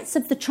 The rights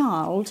of the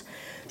child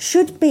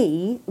should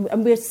be,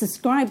 and we're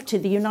subscribed to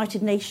the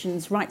United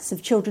Nations Rights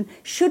of Children,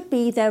 should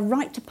be their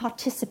right to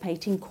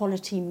participate in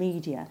quality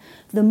media.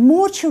 The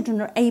more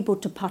children are able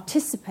to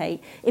participate,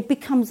 it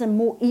becomes a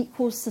more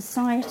equal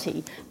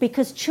society,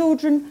 because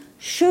children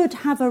should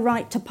have a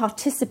right to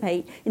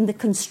participate in the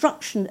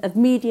construction of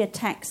media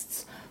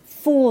texts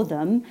for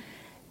them.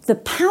 The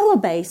power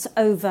base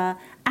over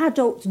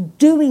adults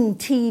doing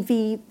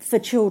TV for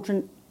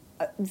children,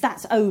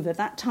 that's over.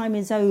 That time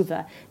is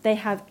over. They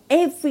have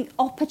every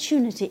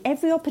opportunity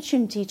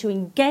to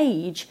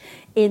engage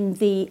in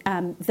the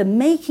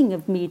making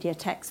of media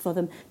text for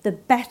them, the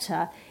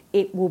better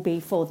it will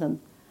be for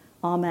them.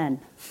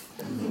 Amen.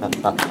 Two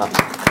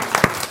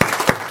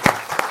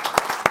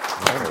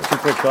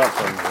quick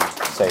thoughts on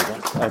Say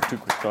again. I have two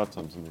quick thoughts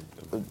on something.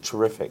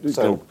 Terrific.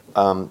 So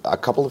a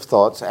couple of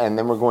thoughts, and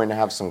then we're going to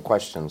have some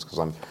questions, because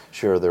I'm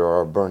sure there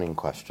are burning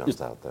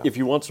questions out there. If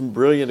you want some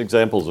brilliant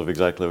examples of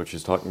exactly what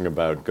she's talking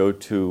about, go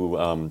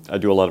to, I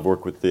do a lot of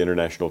work with the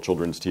International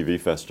Children's TV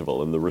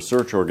Festival, and the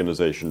research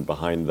organization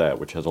behind that,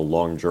 which has a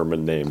long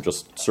German name,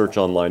 just search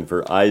online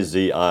for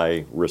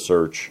IZI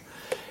Research,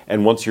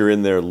 and once you're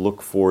in there,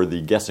 look for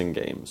the guessing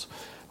games.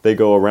 They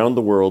go around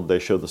the world, they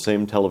show the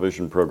same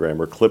television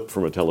program or clip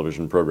from a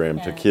television program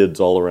to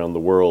kids all around the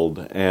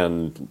world,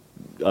 and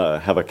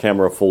have a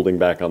camera folding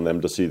back on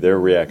them to see their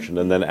reaction,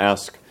 and then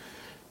ask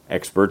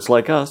experts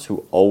like us,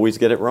 who always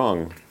get it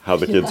wrong, how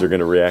the kids are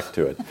going to react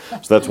to it.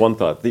 So that's one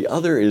thought. The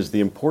other is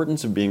the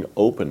importance of being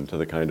open to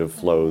the kind of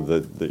flow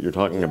that you're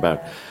talking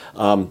about.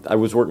 I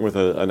was working with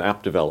an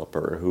app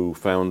developer who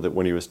found that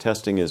when he was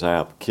testing his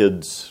app,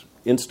 kids'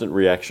 instant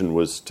reaction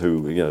was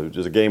to,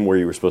 there's a game where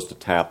you were supposed to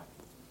tap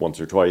once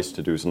or twice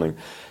to do something.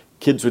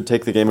 Kids would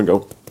take the game and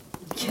go,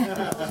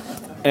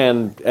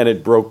 and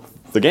it broke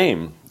the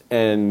game.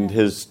 And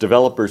his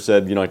developer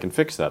said, I can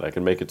fix that. I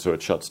can make it so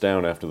it shuts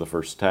down after the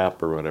first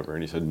tap or whatever.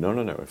 And he said, no.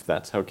 If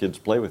that's how kids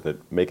play with it,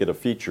 make it a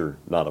feature,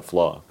 not a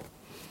flaw.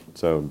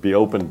 So be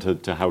open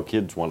to how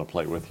kids want to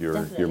play with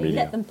your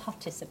media. Let them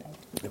participate.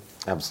 Yep.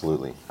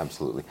 Absolutely.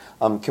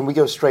 Can we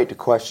go straight to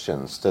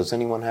questions? Does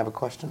anyone have a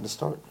question to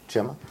start?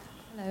 Gemma?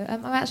 Hello,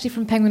 I'm actually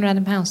from Penguin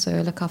Random House, so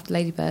I look after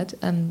Ladybird.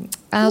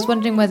 I was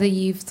wondering whether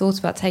you've thought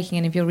about taking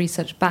any of your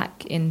research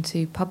back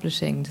into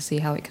publishing to see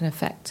how it can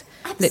affect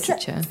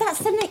literature. That's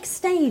the next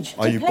stage.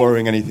 Are you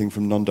borrowing anything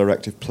from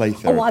non-directive play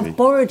therapy? Oh, I've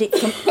borrowed it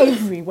from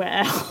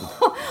everywhere.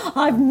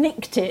 I've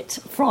nicked it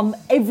from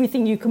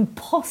everything you can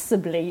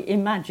possibly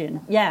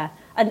imagine. Yeah,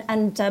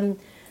 and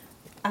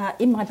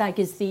in my bag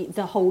is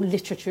the whole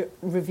literature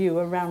review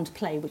around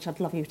play, which I'd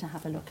love you to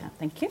have a look at.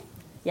 Thank you.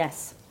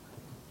 Yes.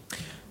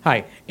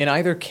 Hi. In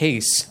either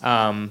case,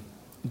 are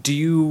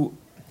the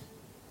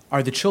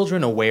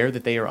children aware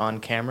that they are on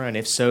camera? And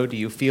if so, do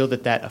you feel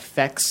that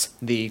affects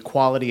the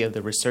quality of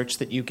the research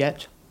that you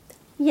get?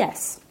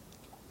 Yes.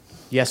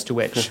 Yes to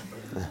which?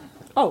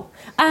 I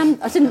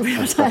didn't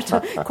realise I had to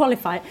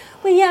qualify it.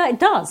 Well, yeah, it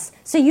does.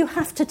 So you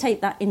have to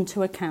take that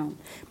into account.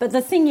 But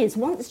the thing is,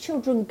 once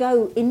children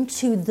go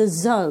into the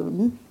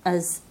zone,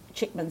 as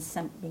Chickman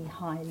Sempney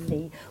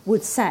highly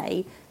would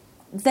say,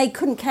 they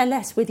couldn't care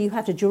less whether you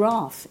had a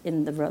giraffe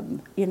in the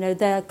room. You know,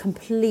 they're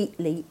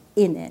completely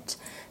in it.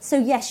 So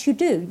yes, you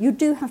do. You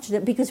do have to do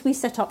it, because we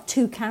set up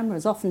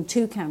often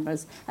two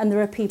cameras, and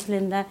there are people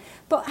in there.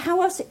 But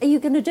how else are you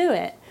going to do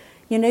it?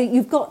 You know,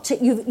 you've got to,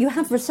 you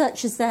have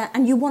researchers there,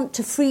 and you want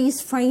to freeze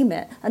frame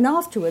it. And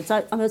afterwards,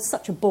 I'm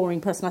such a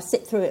boring person. I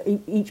sit through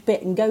it, each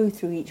bit and go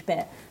through each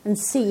bit and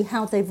see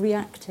how they've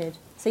reacted.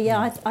 So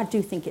yeah, I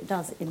do think it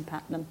does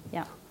impact them.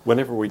 Yeah.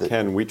 Whenever we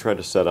can, we try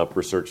to set up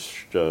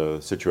research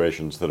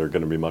situations that are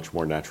going to be much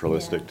more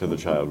naturalistic to the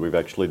child. We've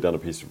actually done a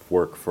piece of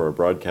work for a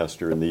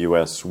broadcaster in the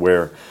U.S.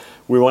 where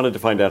we wanted to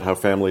find out how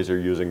families are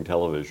using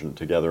television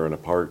together and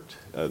apart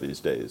these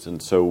days.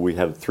 And so we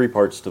had 3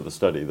 parts to the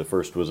study. The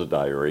first was a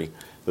diary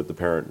that the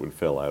parent would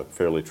fill out,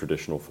 fairly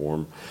traditional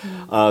form.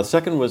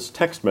 Second was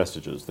text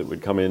messages that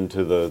would come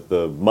into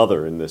the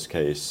mother, in this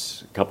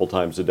case, a couple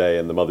times a day,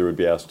 and the mother would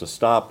be asked to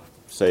stop,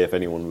 say if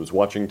anyone was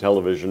watching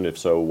television, if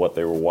so, what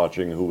they were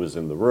watching, who was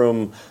in the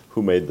room,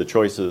 who made the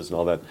choices, and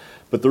all that.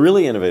 But the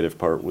really innovative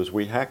part was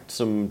we hacked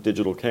some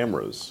digital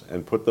cameras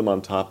and put them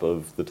on top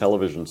of the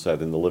television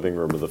set in the living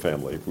room of the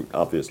family,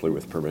 obviously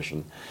with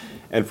permission.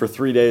 And for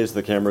 3 days,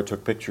 the camera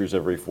took pictures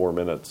every 4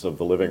 minutes of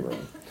the living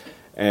room.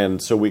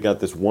 And so we got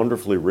this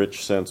wonderfully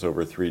rich sense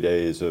over 3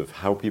 days of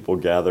how people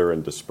gather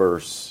and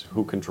disperse,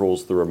 who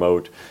controls the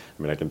remote.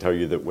 I mean, I can tell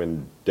you that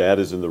when Dad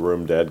is in the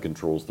room, Dad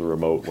controls the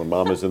remote. When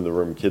Mom is in the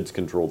room, kids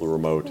control the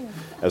remote.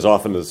 As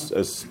often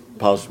as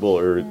possible,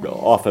 or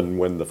often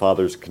when the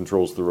father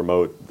controls the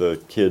remote,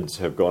 the kids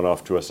have gone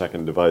off to a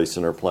second device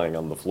and are playing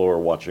on the floor,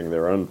 watching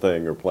their own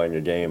thing or playing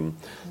a game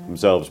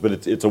themselves.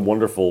 But it's a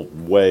wonderful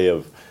way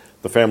of,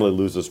 the family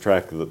loses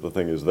track that the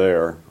thing is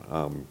there.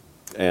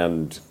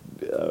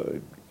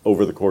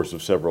 Over the course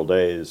of several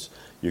days,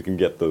 you can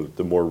get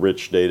the more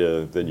rich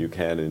data than you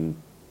can in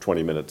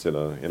 20 minutes in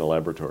a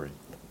laboratory.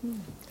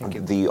 Thank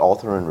you. The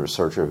author and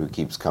researcher who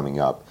keeps coming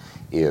up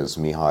is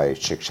Mihai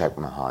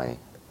Csikszentmihalyi.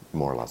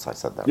 More or less, I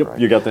said that right. Yep,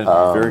 you got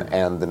that.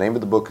 And the name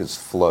of the book is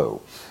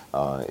Flow,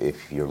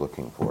 if you're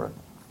looking for it.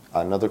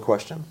 Another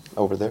question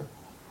over there?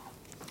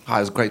 Hi,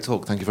 it was a great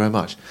talk. Thank you very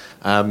much.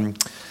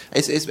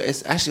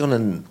 It's actually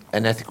on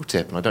an ethical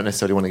tip, and I don't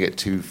necessarily want to get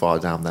too far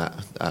down that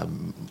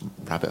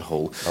rabbit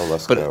hole. Oh,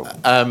 let's go.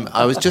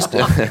 I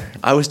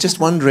was just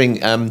wondering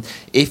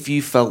if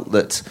you felt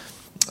that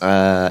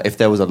if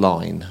there was a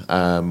line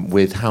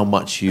with how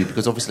much you,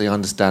 because obviously I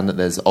understand that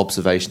there's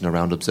observation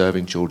around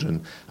observing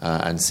children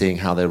and seeing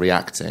how they're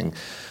reacting.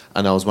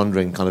 And I was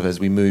wondering, kind of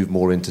as we move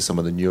more into some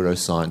of the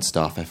neuroscience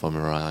stuff,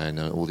 fMRI and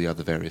all the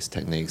other various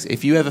techniques,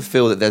 if you ever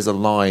feel that there's a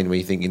line where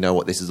you think, you know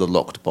what, this is a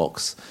locked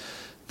box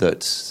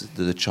that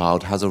the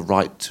child has a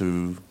right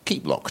to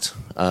keep locked.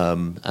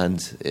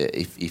 And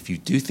if you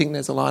do think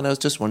there's a line, I was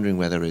just wondering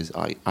where there is.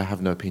 I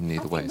have no opinion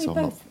either way.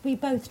 We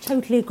both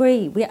totally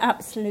agree. We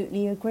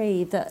absolutely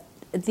agree that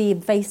the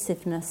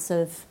invasiveness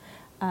of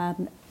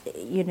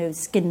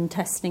skin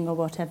testing or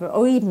whatever,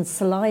 or even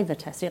saliva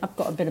testing. I've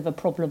got a bit of a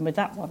problem with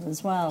that one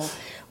as well.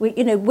 Where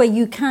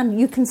you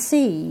can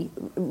see.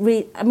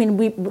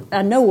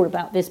 I know all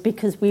about this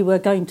because we were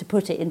going to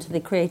put it into the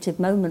Creative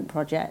Moment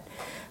project,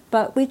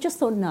 but we just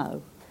thought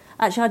no.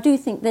 Actually, I do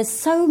think there's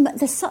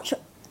such.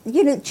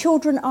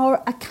 Children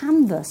are a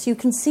canvas. You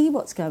can see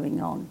what's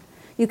going on.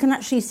 You can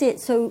actually see it.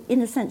 So,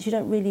 in a sense, you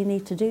don't really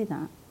need to do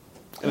that.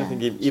 And I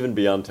think even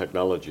beyond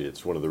technology,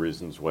 it's one of the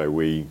reasons why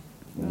we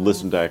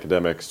listen to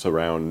academics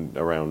around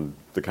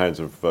the kinds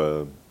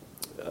of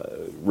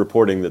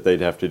reporting that they'd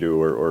have to do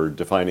or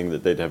defining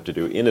that they'd have to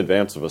do in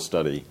advance of a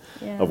study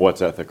of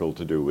what's ethical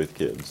to do with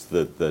kids.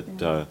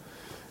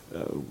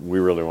 We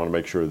really want to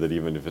make sure that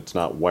even if it's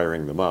not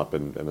wiring them up,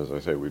 and as I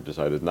say, we've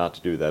decided not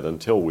to do that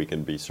until we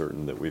can be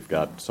certain that we've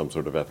got some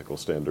sort of ethical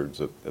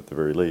standards at the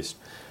very least.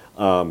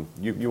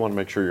 You want to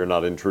make sure you're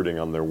not intruding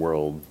on their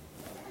world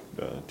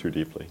too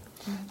deeply.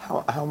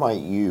 How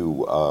might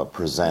you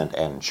present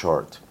and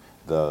chart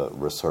the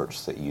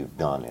research that you've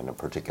done in a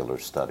particular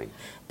study?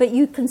 But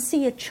you can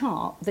see a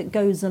chart that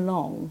goes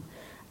along,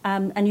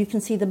 and you can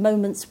see the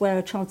moments where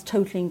a child's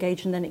totally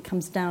engaged, and then it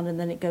comes down, and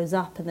then it goes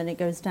up, and then it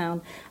goes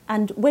down.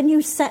 And when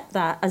you set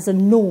that as a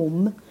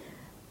norm,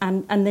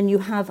 and then you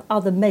have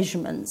other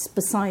measurements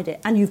beside it,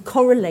 and you've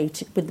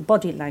correlated with the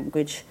body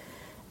language,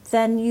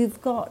 then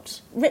you've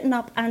got written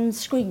up and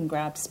screen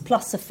grabs,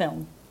 plus a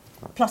film,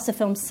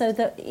 so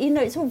that,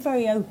 it's all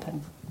very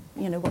open.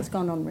 What's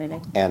gone on, really.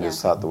 And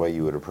is that the way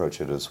you would approach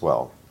it as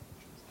well?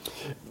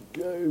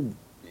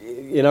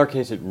 In our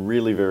case, it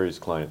really varies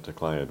client to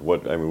client.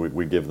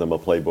 We give them a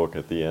playbook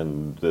at the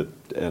end,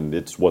 and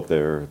it's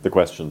the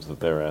questions that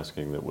they're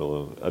asking that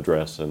we'll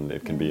address, and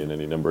it can be in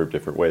any number of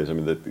different ways.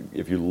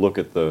 If you look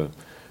at the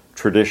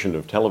tradition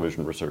of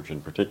television research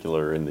in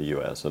particular in the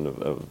U.S. and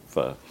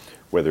of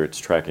whether it's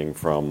tracking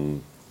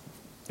from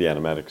the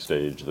animatic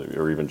stage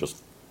or even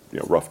just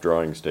rough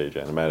drawing stage,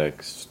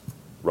 animatics,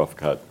 rough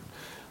cut,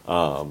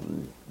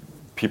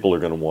 people are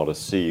going to want to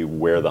see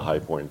where the high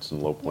points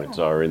and low points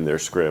are in their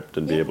script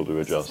and be able to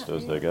adjust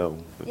as they go.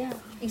 Yeah,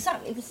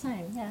 exactly the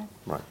same, yeah.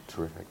 Right,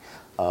 terrific.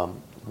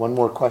 One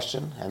more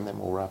question, and then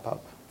we'll wrap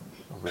up.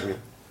 Over here.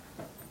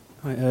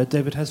 Hi,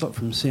 David Haslock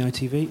from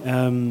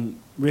CITV.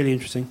 Really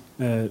interesting,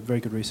 very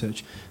good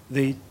research.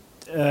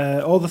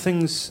 All the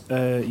things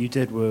you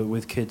did were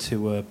with kids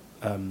who were,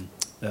 for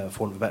want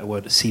of a better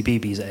word,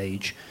 CBeebies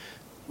age.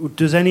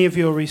 Does any of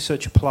your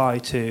research apply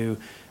to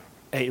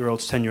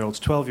 8-year-olds, 10-year-olds,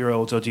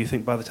 12-year-olds, or do you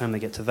think by the time they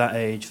get to that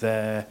age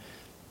they're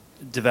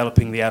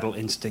developing the adult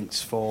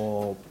instincts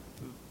for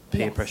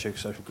peer pressure,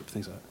 social group,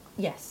 things like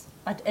that? Yes.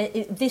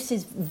 This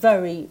is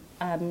very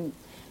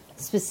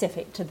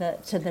specific to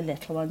the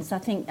little ones. I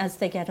think as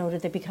they get older,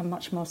 they become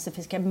much more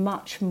sophisticated,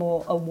 much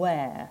more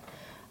aware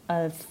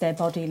of their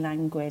body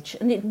language,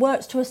 and it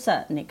works to a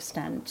certain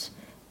extent.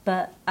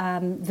 But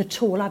the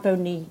tool, I've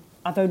only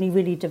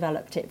really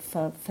developed it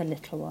for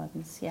little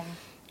ones. Yeah.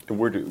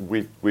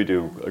 We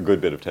do a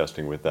good bit of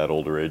testing with that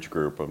older age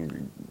group.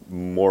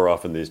 More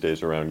often these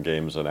days around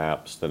games and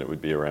apps than it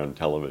would be around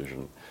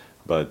television.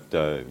 But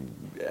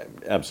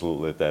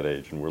absolutely at that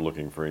age, and we're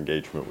looking for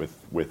engagement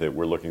with it.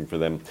 We're looking for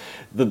them.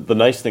 The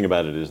nice thing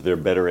about it is they're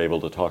better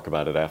able to talk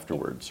about it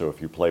afterwards. So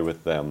if you play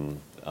with them,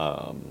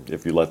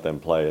 if you let them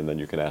play, and then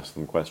you can ask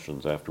them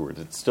questions afterwards.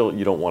 It's still,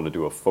 you don't want to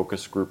do a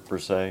focus group per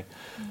se,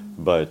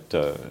 but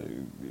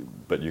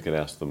you can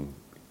ask them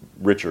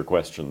richer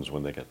questions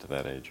when they get to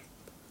that age.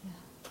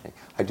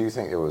 I do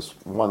think there was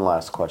one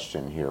last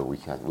question here. We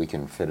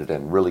can fit it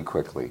in really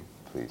quickly,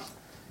 please.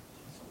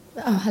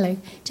 Oh, hello.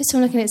 Just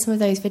from looking at some of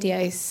those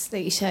videos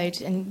that you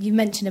showed, and you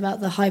mentioned about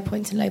the high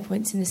points and low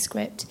points in the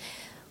script.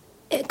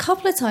 A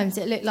couple of times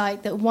it looked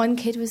like that one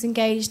kid was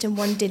engaged and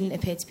one didn't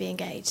appear to be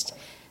engaged,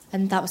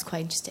 and that was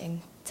quite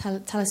interesting.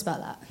 Tell us about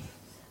that.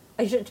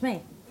 Are you sure to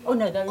me? Oh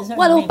no, there was no.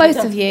 Well, or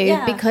both of you,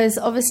 because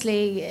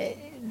obviously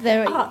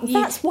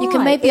you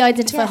can maybe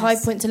identify high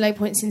points and low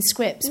points in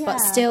scripts, but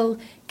still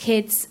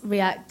kids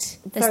react.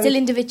 They're still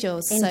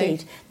individuals.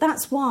 Indeed, so.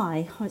 That's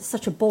why it's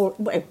such a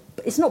boring.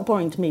 It's not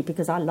boring to me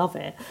because I love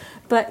it,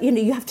 but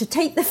you have to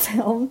take the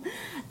film,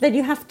 then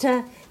you have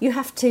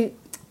to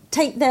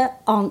take their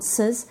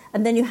answers,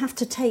 and then you have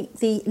to take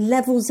the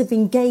levels of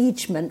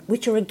engagement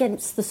which are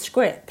against the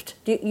script.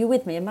 You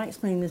with me? Am I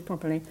explaining this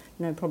properly?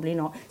 No, probably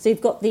not. So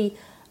you've got the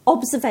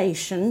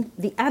observation,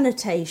 the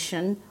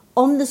annotation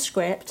on the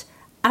script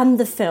and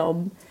the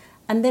film,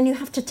 and then you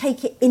have to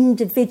take it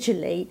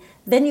individually,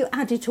 then you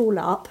add it all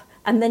up,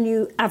 and then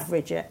you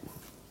average it.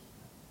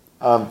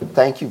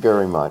 Thank you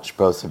very much,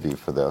 both of you,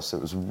 for this. It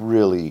was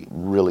really,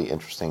 really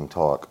interesting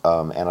talk.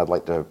 And I'd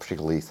like to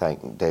particularly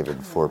thank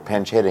David for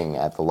pinch hitting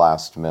at the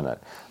last minute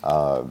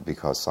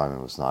because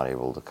Simon was not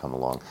able to come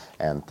along.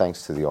 And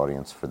thanks to the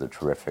audience for the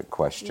terrific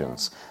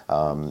questions.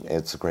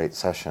 It's a great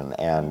session.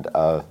 And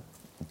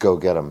go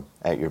get them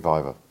at your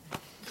Viva.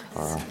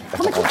 Come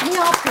and talk to me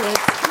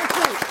afterwards.